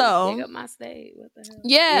think so. Pick up my state. What the hell?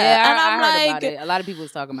 Yeah, and I'm I like, a lot of people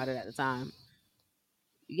was talking about it at the time.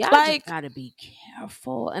 Y'all like, just gotta be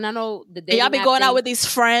careful. And I know the day y'all be going out with these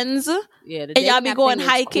friends. Yeah, and y'all be going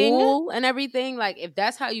hiking cool and everything. Like, if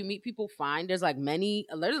that's how you meet people, fine. There's like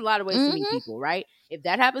there's a lot of ways to meet people, right? If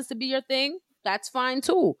that happens to be your thing, that's fine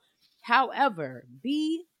too. However,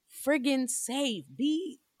 be friggin' safe.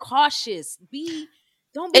 Be cautious.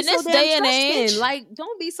 Don't be in so damn trusting. Like,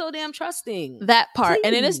 don't be so damn trusting. That part. Please.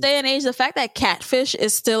 And in this day and age, the fact that catfish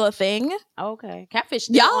is still a thing. Okay. Catfish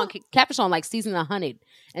on like season 100.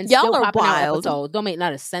 And y'all still are wild. Don't make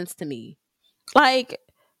not a sense to me. Like,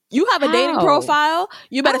 you have a dating profile.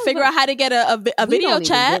 You better figure out how to get a video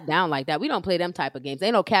chat. Get down like that. We don't play them type of games.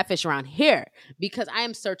 Ain't no catfish around here because I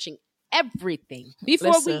am searching everything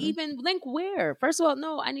before we even link where. First of all,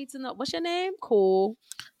 no, I need to know what's your name. Cool.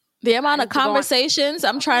 The amount of conversations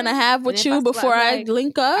I'm trying to have with you before I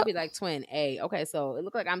link up. I'll be like, twin, okay, so it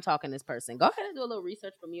look like I'm talking to this person. Go ahead and do a little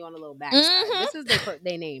research for me on a little backside. This is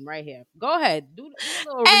their name right here. Go ahead. Do a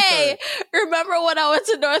little research. Remember when I went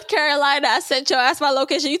to North Carolina, I sent your ass my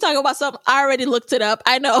location. You talking about something, I already looked it up.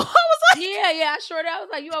 I know. I was like, yeah, sure. I was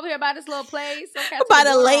like, you over here by this little place. Okay, by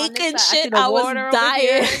the lake and shit. I was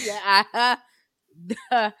dying.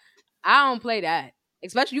 Yeah, I don't play that.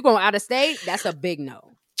 Especially you going out of state, that's a big no.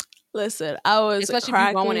 Listen, I was especially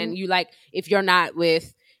cracking. If you're going and you like if you're not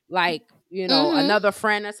with like another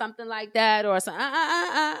friend or something like that or something.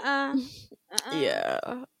 Yeah,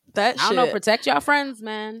 that shit. I don't know. Protect your friends,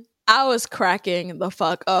 man. I was cracking the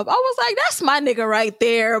fuck up. I was like, "That's my nigga right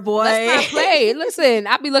there, boy." Let's not play. Listen,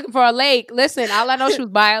 I be looking for a lake. Listen, all I know she was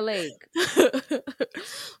by a lake.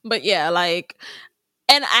 But yeah, like.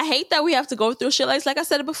 And I hate that we have to go through shit like I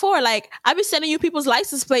said it before. Like, I be sending you people's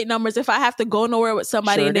license plate numbers if I have to go nowhere with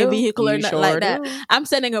somebody in their vehicle or nothing like that. I'm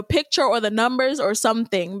sending a picture or the numbers or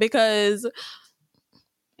something because.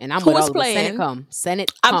 And I'm with all the Send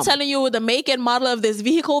it. I'm telling you the make and model of this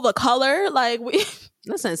vehicle, the color. Like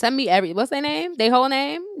Listen, send me what's their name? Their whole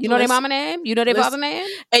name? You know their mama name? You know their father name?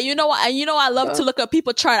 And you know what? I love to look up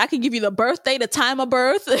people chart. I can give you the birthday, the time of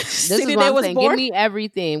birth, this is what I'm saying. Born. Give me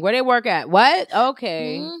everything. Where they work at? What?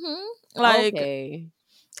 Okay. Like, okay.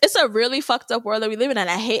 It's a really fucked up world that we live in, and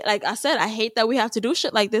I hate, like I said, I hate that we have to do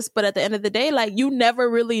shit like this. But at the end of the day, like, you never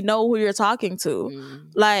really know who you're talking to.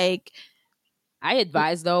 Like, I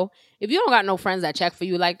advise though, if you don't got no friends that check for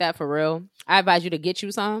you like that for real, I advise you to get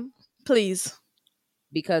you some. Please.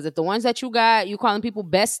 Because if the ones that you got, you calling people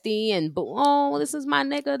bestie and this is my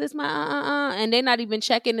nigga, this my and they're not even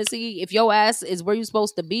checking to see if your ass is where you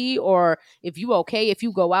supposed to be, or if you okay if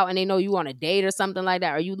you go out and they know you on a date or something like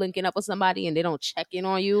that, or you linking up with somebody and they don't check in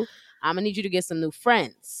on you. I'm gonna need you to get some new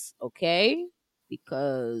friends, okay?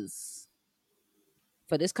 Because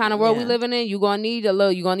for this kind of world we living in, you're gonna need your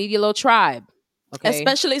little tribe. Okay.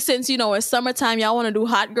 Especially since, it's summertime, y'all want to do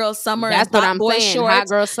hot girl summer. That's and what I'm saying. Shorts. Hot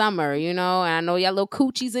girl summer, and I know y'all little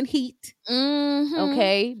coochies in heat.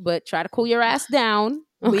 Okay, but try to cool your ass down.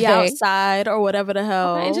 Okay? Be outside or whatever the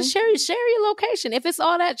hell. Okay, and just share your location. If it's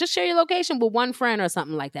all that, just share your location with one friend or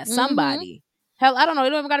something like that. Somebody. Hell, I don't know. You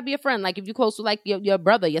don't even got to be a friend. Like if you're close to like your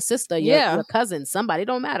brother, your sister, your cousin, somebody,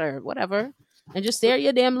 don't matter, whatever. And just share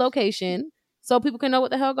your damn location so people can know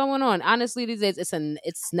what the hell going on. Honestly, these days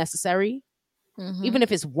it's necessary. Even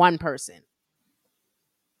if it's one person,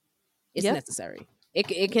 it's necessary.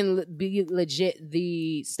 It can be legit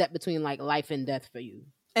the step between like life and death for you.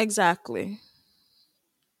 Exactly.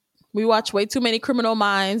 We watch way too many Criminal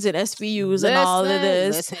Minds and SVUs and all of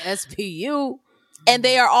this. SVU. And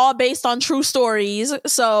they are all based on true stories.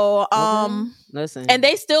 So, listen. And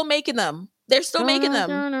they still making them. They're still making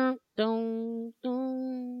them.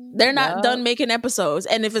 They're not done making episodes.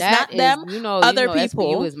 And if it's not them, other people.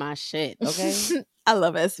 SVU is my shit, okay? I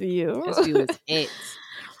love SVU. SVU is it.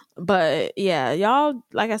 But yeah, y'all,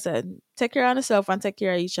 like I said, take care of yourself and take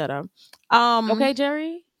care of each other. Okay,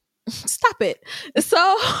 Jerry? Stop it.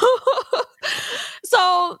 So,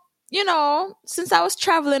 since I was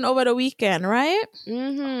traveling over the weekend, right?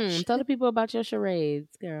 Tell the people about your charades,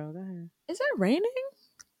 girl. Go ahead. Is it raining?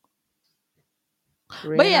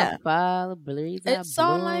 But yeah, it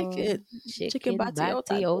sounds like it. Chicken batty,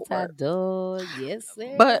 yes,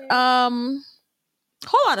 sir. But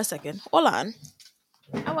hold on a second. Hold on.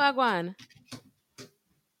 Wagwan.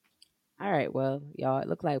 All right, well, y'all, it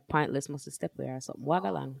looked like Pointless must have stepped there or something.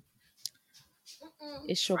 Wagalang.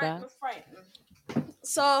 It's sugar.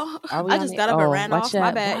 So I just got up and ran off.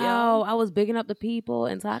 My bad, y'all. I was bigging up the people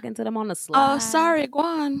and talking to them on the slide. Oh, sorry,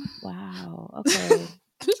 Guan. Wow. Okay.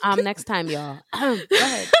 Next time, y'all. Go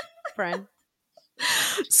ahead, friend.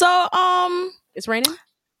 So, it's raining?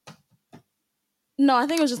 No, I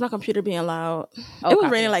think it was just my computer being loud. It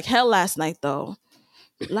was raining like hell last night, though.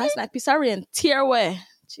 Last night, Pisari and tear away.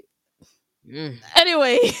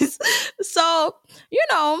 Anyways, so,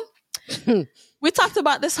 we talked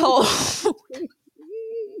about this whole... I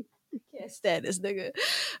can't stand this nigga.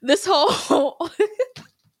 This whole...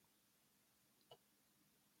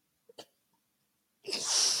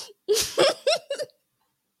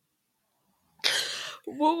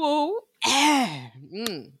 Woo woo.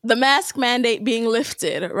 The mask mandate being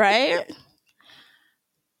lifted, right?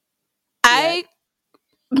 Yeah.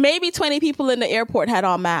 Maybe 20 people in the airport had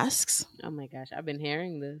on masks. Oh my gosh, I've been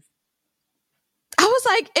hearing this. I was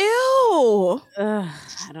like, ew.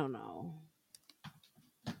 I don't know.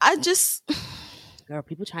 Girl,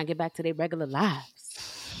 people trying to get back to their regular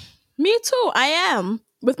lives. Me too. I am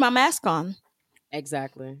with my mask on.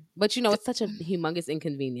 Exactly. But it's such a humongous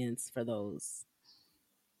inconvenience for those.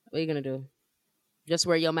 What are you going to do? Just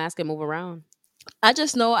wear your mask and move around? I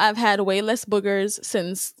just know I've had way less boogers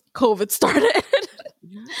since COVID started.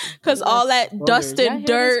 Because all that boogers. Dust and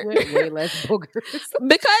dirt. Way less boogers.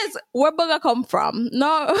 Because where booger come from?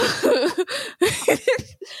 No.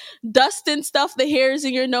 Dust and stuff, the hairs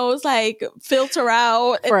in your nose, like, filter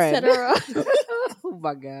out, etc. Oh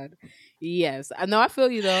my God. Yes. I know. I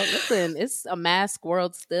feel you, though. Listen, it's a mask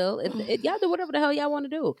world still. Y'all do whatever the hell y'all want to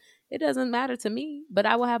do. It doesn't matter to me, but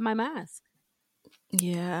I will have my mask.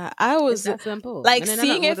 Yeah, I was that simple. Like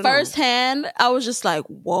seeing it firsthand. I was just like,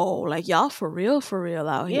 "Whoa!" Like y'all for real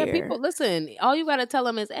out here. Yeah, people. Listen, all you gotta tell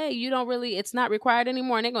them is, "Hey, you don't really. It's not required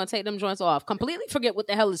anymore," and they're gonna take them joints off. Completely forget what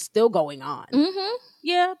the hell is still going on.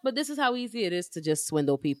 Yeah, but this is how easy it is to just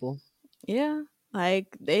swindle people. Yeah,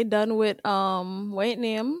 like they done with wait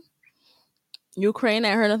name Ukraine.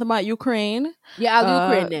 I heard nothing about Ukraine. Yeah, I'll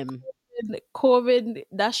Ukraine them. COVID,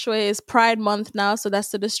 that's why it's Pride Month now, so that's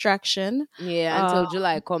the distraction. Yeah, until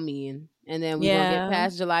July come in, and then we're gonna get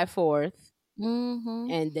past July 4th,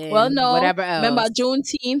 and then whatever else. Remember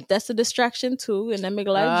Juneteenth? That's a distraction too, and then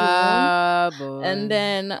June, and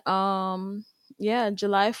then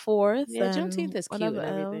July 4th. Yeah, Juneteenth is cute and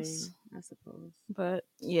everything, I suppose. But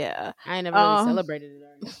yeah, I ain't never really celebrated it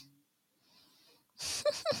or anything.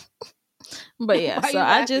 But yeah, so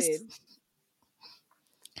I just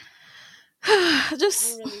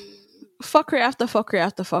fuckery after fuckery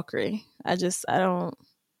after fuckery. I don't.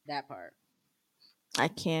 That part. I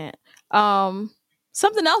can't.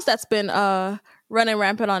 Something else that's been running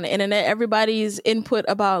rampant on the internet. Everybody's input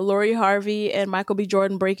about Lori Harvey and Michael B.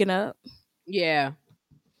 Jordan breaking up. Yeah.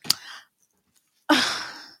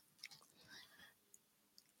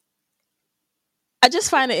 I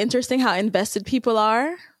just find it interesting how invested people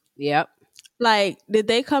are. Yep. Like, did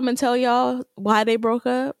they come and tell y'all why they broke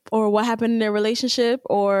up, or what happened in their relationship,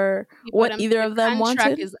 or what either of them wanted?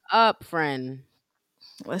 Contract is up, friend.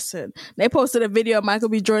 Listen, they posted a video of Michael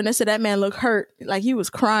B. Jordan. They said that man looked hurt, like he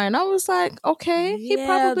was crying. I was like, okay, he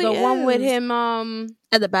probably the is. one with him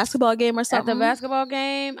at the basketball game or something. At the basketball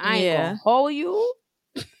game, I ain't gonna hold you.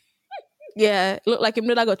 Yeah, it looked like him.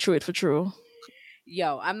 Did I go through it for true?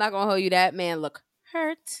 Yo, I'm not gonna hold you. That man look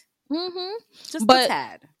hurt. Just a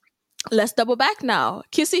tad. Let's double back now.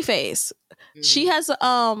 Kissy Face. She has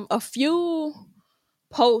a few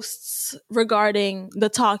posts regarding the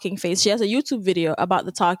talking phase. She has a YouTube video about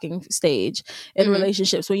the talking stage in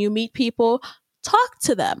relationships. When you meet people, talk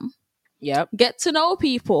to them. Yep. Get to know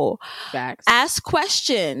people. Facts. Ask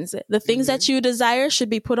questions. The things that you desire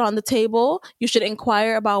should be put on the table. You should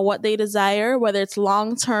inquire about what they desire, whether it's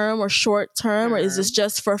long term or short term, or is this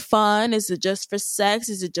just for fun? Is it just for sex?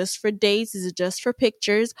 Is it just for dates? Is it just for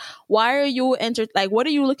pictures? Why are you what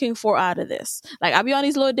are you looking for out of this? Like, I be on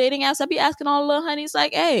these little dating apps. I be asking all the little honeys,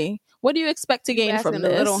 like, hey, what do you expect to gain from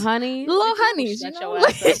this? Little honeys. Little honeys. Shut your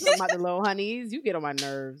ass up about the little honeys. You get on my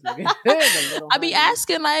nerves. I be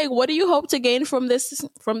asking, like, what do you hope to gain from this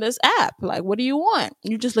app? Like, what do you want?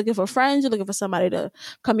 You just looking for friends? You're looking for somebody to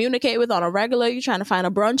communicate with on a regular? You trying to find a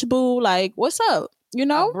brunch boo? Like, what's up? You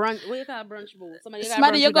know? Brunch. What you call a brunch boo?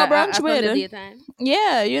 Somebody you go brunch with.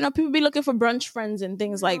 Yeah, you know, people be looking for brunch friends and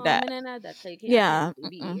things like that. Yeah.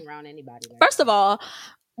 Be eating around anybody. First of all,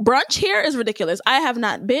 brunch here is ridiculous. I have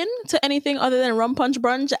not been to anything other than Rum Punch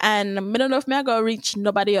brunch, and I don't know if I go reach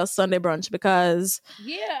nobody else Sunday brunch because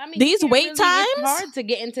these wait times. It's hard to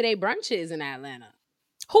get into their brunches in Atlanta.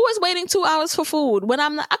 Who is waiting 2 hours for food when I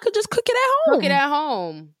could just cook it at home? Cook it at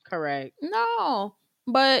home, correct? No,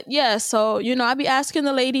 but yeah. So I be asking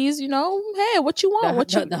the ladies, hey, what you want?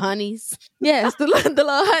 The honeys? Yes, the little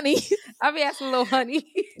honey. I be asking little honey.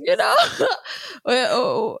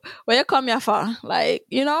 Where you come here for? Like,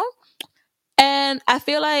 and I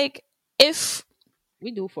feel like if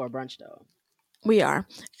we do for a brunch though, we are.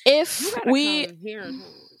 If we here,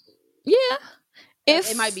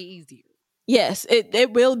 if it might be easier. Yes,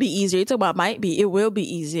 it will be easier. You talk about might be. It will be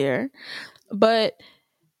easier, but.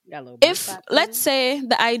 If let's say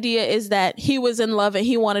the idea is that he was in love and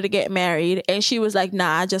he wanted to get married and she was like,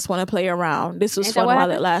 nah, I just want to play around. This was fun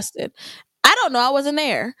while it lasted. I don't know. I wasn't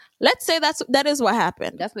there. Let's say that is what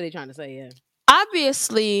happened. That's what they're trying to say. Yeah.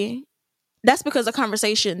 Obviously, that's because the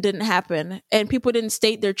conversation didn't happen and people didn't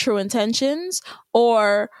state their true intentions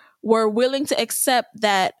or were willing to accept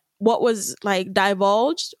that what was like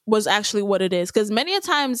divulged was actually what it is. Because many a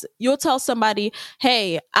times you'll tell somebody,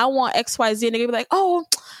 hey, I want XYZ, and they'll be like, oh,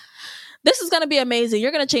 this is going to be amazing.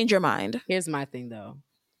 You're going to change your mind. Here's my thing, though.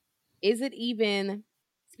 Is it even,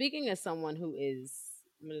 speaking as someone who is,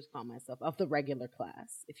 I'm going to just call myself of the regular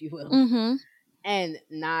class, if you will, and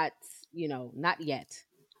not yet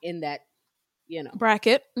in that,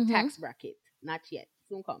 bracket, tax bracket, not yet,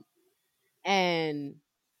 soon come. And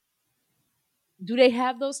do they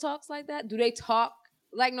have those talks like that? Do they talk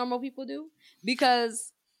like normal people do?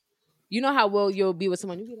 Because you know how you'll be with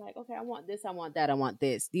someone, you'll be like, okay, I want this, I want that, I want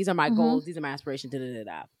this. These are my goals, these are my aspirations,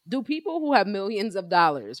 da-da-da-da. Do people who have millions of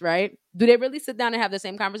dollars, right? Do they really sit down and have the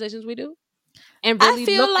same conversations we do? And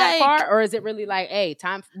really look that far? Or is it really like, hey,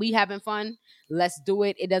 we having fun, let's do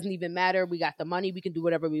it. It doesn't even matter. We got the money, we can do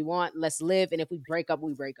whatever we want. Let's live. And if we break up,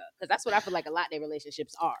 we break up. Because that's what I feel like a lot of their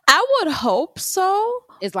relationships are. I would hope so.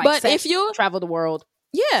 It's like, but sex, if you travel the world.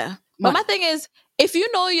 Yeah. But my thing is, if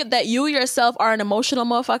you know that you yourself are an emotional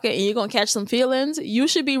motherfucker and you're going to catch some feelings, you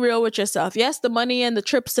should be real with yourself. Yes, the money and the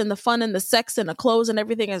trips and the fun and the sex and the clothes and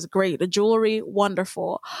everything is great. The jewelry,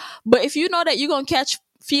 wonderful. But if you know that you're going to catch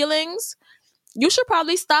feelings, you should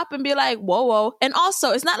probably stop and be like, whoa. And also,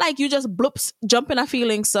 it's not like you just bloops jump in a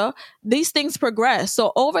feeling. So these things progress.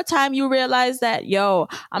 So over time, you realize that, yo,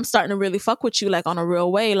 I'm starting to really fuck with you like on a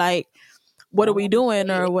real way. Like, what are we doing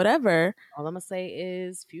or whatever? All I'm going to say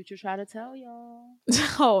is Future try to tell y'all.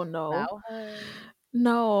 Oh, no. About her.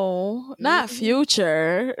 No, not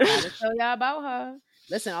Future. Try to tell y'all about her.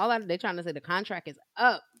 Listen, they're trying to say the contract is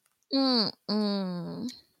up. I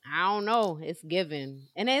I don't know. It's given.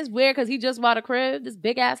 And it's weird because he just bought a crib, this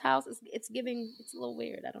big ass house. It's giving, it's a little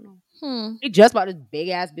weird. I don't know. He just bought this big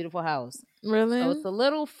ass, beautiful house. Really? So it's a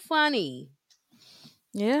little funny.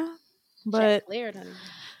 Yeah. But cleared, honey.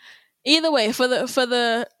 Either way, for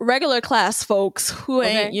the regular class folks who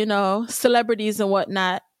ain't, celebrities and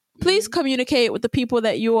whatnot, please communicate with the people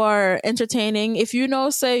that you are entertaining. If you know,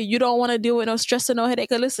 say you don't want to deal with no stress and no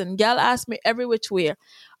headache, listen, gal ask me every which way.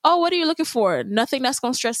 Oh, what are you looking for? Nothing that's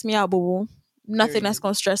gonna stress me out, boo boo. Nothing that's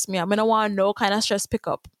gonna stress me out. I don't want no kind of stress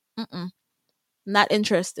pickup. Not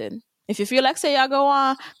interested. If you feel like, say, y'all go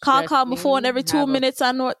on, call my phone every 2 minutes.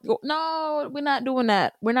 No, we're not doing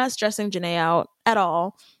that. We're not stressing Janae out at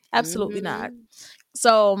all. Absolutely not.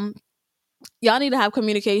 So y'all need to have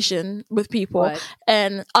communication with people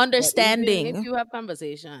and understanding. If you have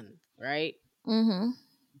conversation, right?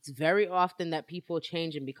 It's very often that people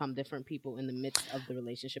change and become different people in the midst of the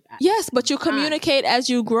relationship. Yes, but you communicate as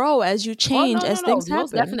you grow, as you change, as things happen.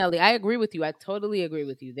 Most definitely. I agree with you. I totally agree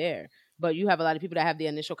with you there. But you have a lot of people that have the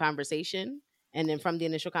initial conversation, and then from the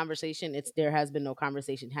initial conversation, there has been no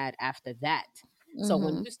conversation had after that. So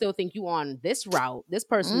when you still think you on this route, this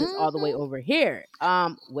person is all the way over here.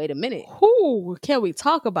 Wait a minute. Ooh, can we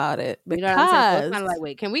talk about it? Because, you know what I'm saying? So it's kind of like,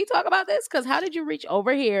 wait, can we talk about this? Because how did you reach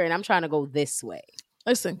over here and I'm trying to go this way?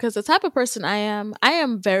 Listen, because the type of person I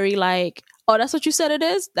am very like, oh, that's what you said it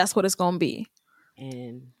is? That's what it's going to be.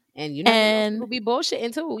 And you know, will be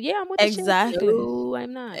bullshitting too. Yeah, I'm with the exactly. shit. No,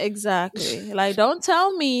 I'm not. Exactly. Like, don't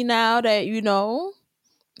tell me now that, you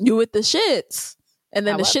with the shits. And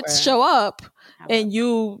then the shits show up. And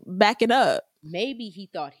you back it up. Maybe he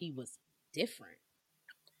thought he was different.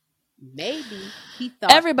 Maybe he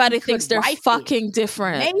thought everybody thinks they're fucking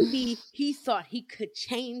different. Maybe he thought he could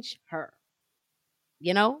change her.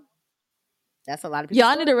 You know, that's a lot of people.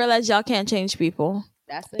 Y'all need to realize y'all can't change people.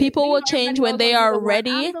 That's it. People will change when they are ready.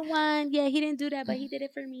 I'm the one. Yeah, he didn't do that, but he did it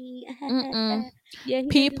for me. Yeah,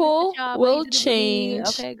 people will change.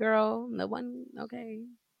 Okay, girl. No one. Okay.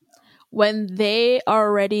 When they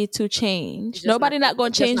are ready to change. Nobody not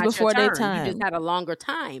going to change before their time. You just had a longer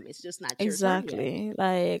time. It's just not your turn yet.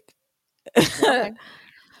 Like,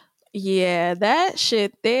 yeah, that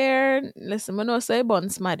shit there. Listen, I'm going to say bon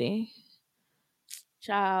smaddy.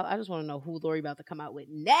 Child, I just want to know who Lori about to come out with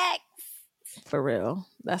next. For real.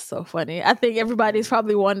 That's so funny. I think everybody's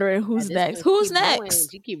probably wondering who's next. Who's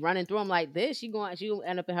next? She keep running through them like this. She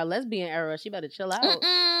end up in her lesbian era. She better chill out.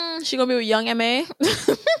 She going to be with young M.A.?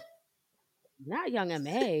 Not young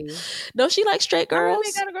M.A. Don't she like straight girls?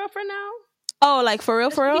 She got a girlfriend now. Oh, like for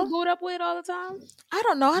real, for real? Booed up with all the time. I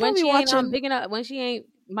don't know. I don't be watching. Big enough when she ain't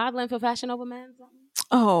modeling for Fashion Over Men.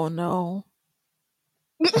 Oh no.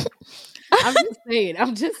 I'm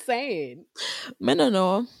just saying. Men don't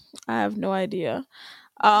know. I have no idea.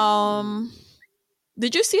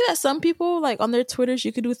 Did you see that some people like on their Twitters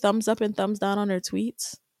you could do thumbs up and thumbs down on their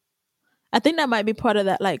tweets? I think that might be part of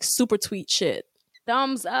that like super tweet shit.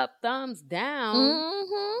 Thumbs up, thumbs down.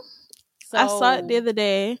 So, I saw it the other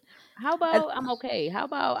day. How about I'm okay? How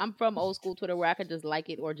about I'm from old school Twitter where I could just like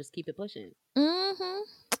it or just keep it pushing?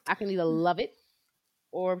 I can either love it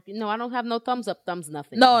or no, I don't have no thumbs up, thumbs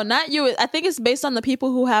nothing. No, not you. I think it's based on the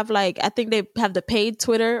people who have like, I think they have the paid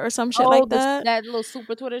Twitter or some shit like that. That little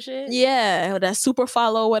super Twitter shit? Yeah, that super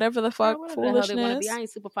follow, whatever the fuck foolishness. The hell they wanna be. I ain't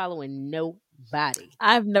super following nobody.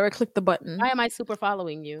 I've never clicked the button. Why am I super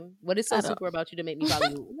following you? What is so super about you to make me follow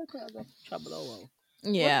you?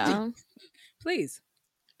 Yeah. Please.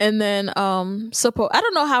 And then I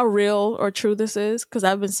don't know how real or true this is because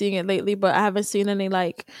I've been seeing it lately, but I haven't seen any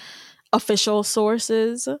like official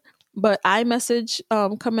sources. But iMessage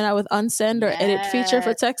coming out with unsend or edit feature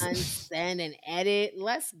for text. Unsend and edit.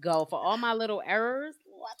 Let's go. For all my little errors.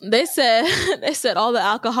 They said all the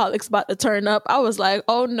alcoholics about to turn up. I was like,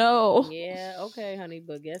 oh no. Yeah, okay, honey,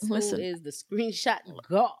 but guess who is the screenshot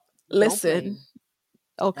god? Listen.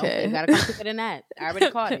 Okay. You gotta come quicker than that. I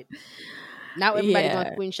already caught it. Now everybody's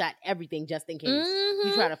gonna screenshot everything just in case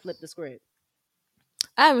you try to flip the script.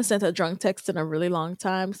 I haven't sent a drunk text in a really long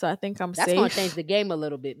time, so I think I'm safe. That's gonna change the game a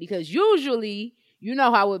little bit because usually you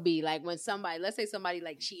know how it would be like when let's say somebody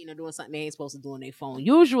like cheating or doing something they ain't supposed to do on their phone.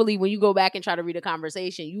 Usually when you go back and try to read a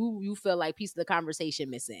conversation, you feel like piece of the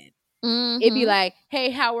conversation missing. It'd be like,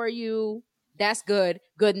 hey, how are you? That's good.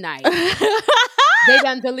 Good night. They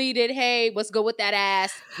done deleted, hey, what's good with that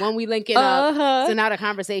ass? When we linking up. So now the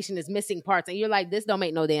conversation is missing parts. And you're like, this don't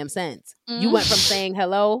make no damn sense. You went from saying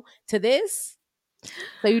hello to this?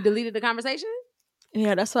 So you deleted the conversation?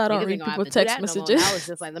 Yeah, that's why I don't read people text messages. I was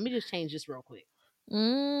just like, let me just change this real quick.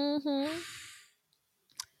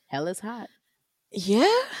 Hell is hot.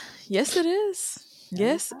 Yeah. Yes, it is.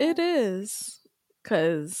 Yes, it is.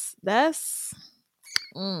 Cause that's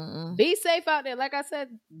be safe out there. Like I said,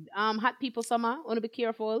 hot people summer. Wanna be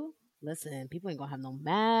careful. Listen, people ain't gonna have no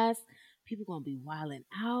mask. People gonna be wilding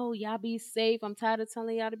out. Y'all be safe. I'm tired of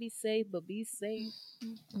telling y'all to be safe, but be safe.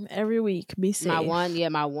 every week. Be safe.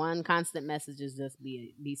 My one constant message is just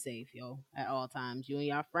be safe, yo, at all times. You and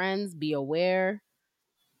your friends, be aware.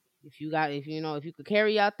 If you could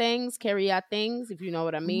carry out things, if you know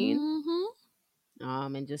what I mean.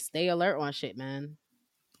 And just stay alert on shit, man.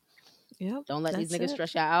 Yep. Don't let these niggas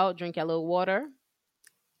stress y'all out. Drink your little water.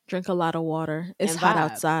 Drink a lot of water. It's hot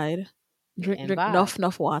outside. Drink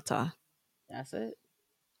enough water. That's it.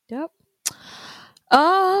 Yep.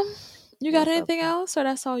 You got anything else, or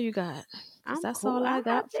that's all you got? That's cool. All I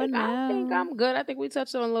got for now. I think I'm good. I think we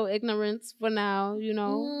touched on a little ignorance for now. You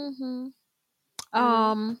know.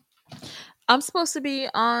 I'm supposed to be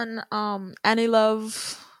on Annie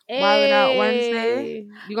Love Wildin' Out Wednesday.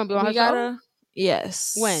 You gonna be on her show?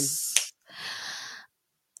 Yes. When?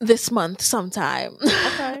 This month sometime.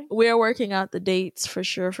 Okay. We're working out the dates for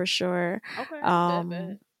sure.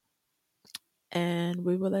 Okay. And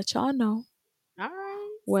we will let y'all know. All right.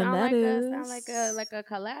 When that is. Sound like a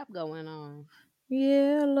collab going on.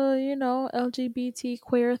 Yeah, a little, LGBT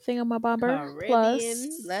queer thingamabobber. Plus,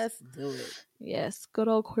 let's do it. Yes, good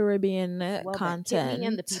old Caribbean content. Me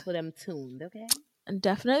and the people them tuned, okay?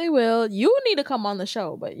 Definitely will. You need to come on the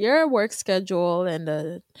show, but your work schedule and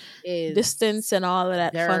the distance and all of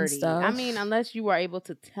that fun stuff. I mean, unless you are able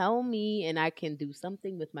to tell me and I can do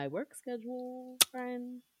something with my work schedule,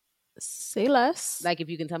 friend. Say less. Like if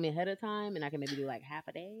you can tell me ahead of time and I can maybe do like half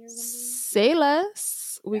a day or something. Say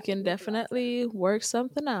less. We can definitely work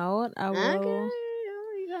something out. I will. Okay.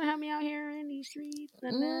 You're gonna have me out here in these streets.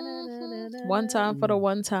 One time for the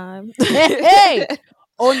one time. Hey!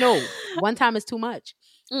 Oh no, one time is too much.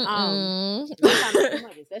 One time is too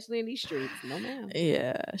much, especially in these streets. No ma'am.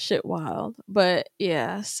 Yeah, shit wild. But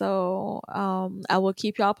yeah, so I will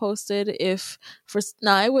keep y'all posted it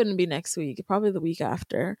wouldn't be next week, probably the week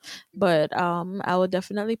after. But I will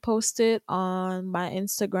definitely post it on my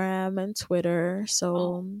Instagram and Twitter.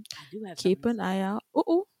 So keep an eye out.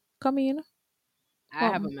 Come in. I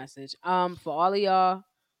have a message. For all of y'all,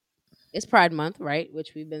 it's Pride Month, right?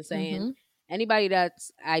 Which we've been saying. Anybody that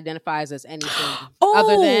identifies as anything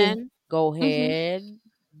other than, go ahead.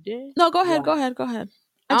 No, go ahead.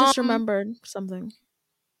 I just remembered something.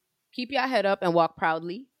 Keep your head up and walk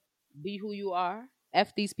proudly. Be who you are.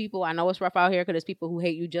 F these people. I know it's rough out here because there's people who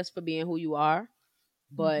hate you just for being who you are.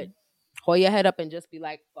 But hold your head up and just be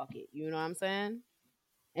like, fuck it. You know what I'm saying?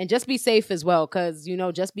 And just be safe as well because,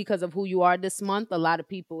 just because of who you are this month,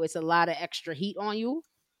 it's a lot of extra heat on you.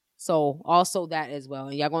 So also that as well.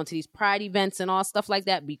 And y'all going to these pride events and all stuff like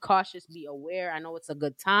that. Be cautious, be aware. I know it's a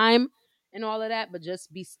good time and all of that, but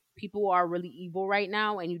people are really evil right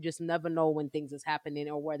now. And you just never know when things is happening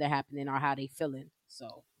or where they're happening or how they feeling.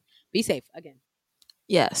 So be safe again.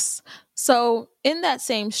 Yes. So in that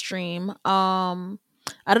same stream, I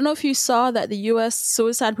don't know if you saw that the U.S.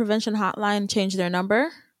 Suicide Prevention Hotline changed their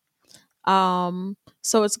number.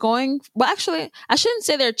 So it's going, well, actually, I shouldn't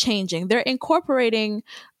say they're changing. They're incorporating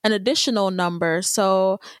an additional number.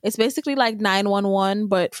 So it's basically like 911,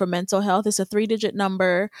 but for mental health. It's a 3-digit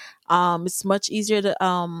number. It's much easier to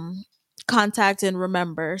contact and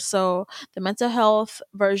remember. So the mental health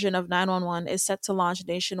version of 911 is set to launch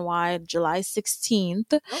nationwide July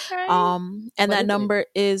 16th. Okay. And that number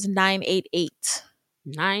is 988.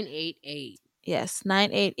 988. Yes,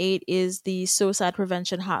 988 is the suicide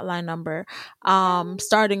prevention hotline number,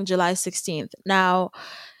 starting July 16th. Now,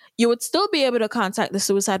 you would still be able to contact the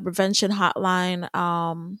suicide prevention hotline.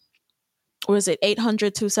 What is it?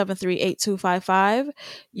 800-273-8255.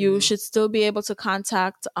 You should still be able to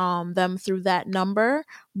contact them through that number,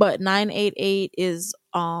 but 988 is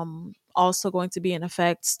also going to be in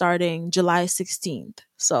effect starting July 16th.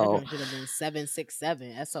 So that should have been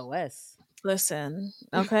 767 SOS. Listen,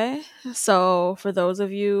 okay? So for those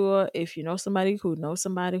of you, if you know somebody who knows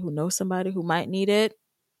somebody who knows somebody who might need it,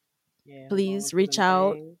 please reach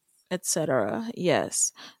out, etc.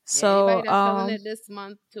 Yes. So anybody that's feeling it this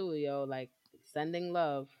month too, yo, like sending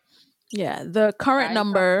love. Yeah, the current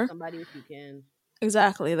number. Somebody if you can.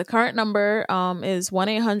 Exactly. The current number is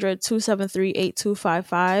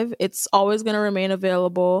 1-800-273-8255. It's always going to remain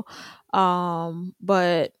available,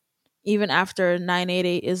 but even after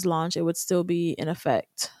 988 is launched, it would still be in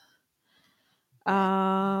effect.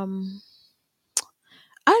 I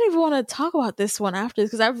don't even want to talk about this one after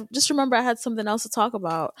because I just remember I had something else to talk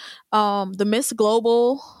about. The Miss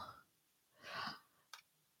Global.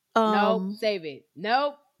 Nope, save it.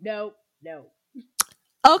 Nope.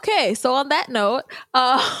 Okay, so on that note,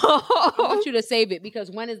 I want you to save it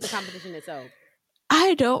because when is the competition itself?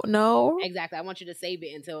 I don't know. Exactly. I want you to save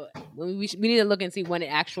it until we need to look and see when it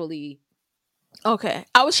actually. Okay.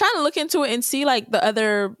 I was trying to look into it and see like the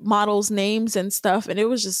other models' names and stuff, and it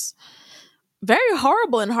was just very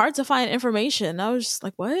horrible and hard to find information. I was just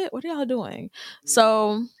like, what? What are y'all doing? Mm-hmm.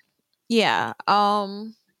 So yeah.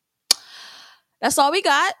 That's all we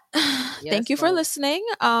got. Yes, thank you for listening.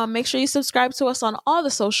 Make sure you subscribe to us on all the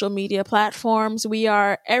social media platforms. We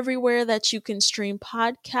are everywhere that you can stream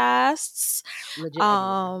podcasts.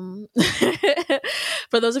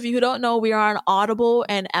 For those of you who don't know, we are on Audible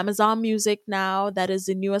and Amazon Music now. That is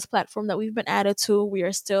the newest platform that we've been added to. We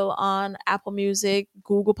are still on Apple Music,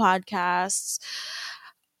 Google Podcasts.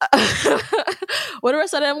 What the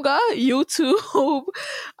rest of them got? YouTube,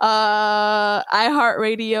 iHeartRadio,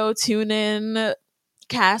 TuneIn,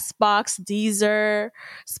 Castbox, Deezer,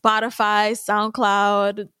 Spotify,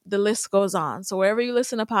 SoundCloud, the list goes on. So wherever you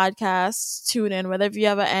listen to podcasts, tune in. Whether if you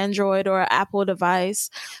have an Android or an Apple device,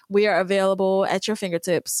 we are available at your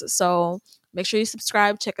fingertips. So make sure you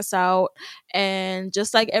subscribe, check us out. And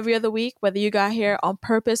just like every other week, whether you got here on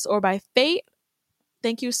purpose or by fate,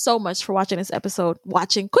 thank you so much for watching this episode.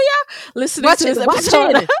 Listening to this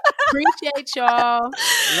episode. Appreciate y'all.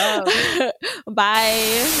 Love.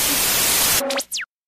 Bye.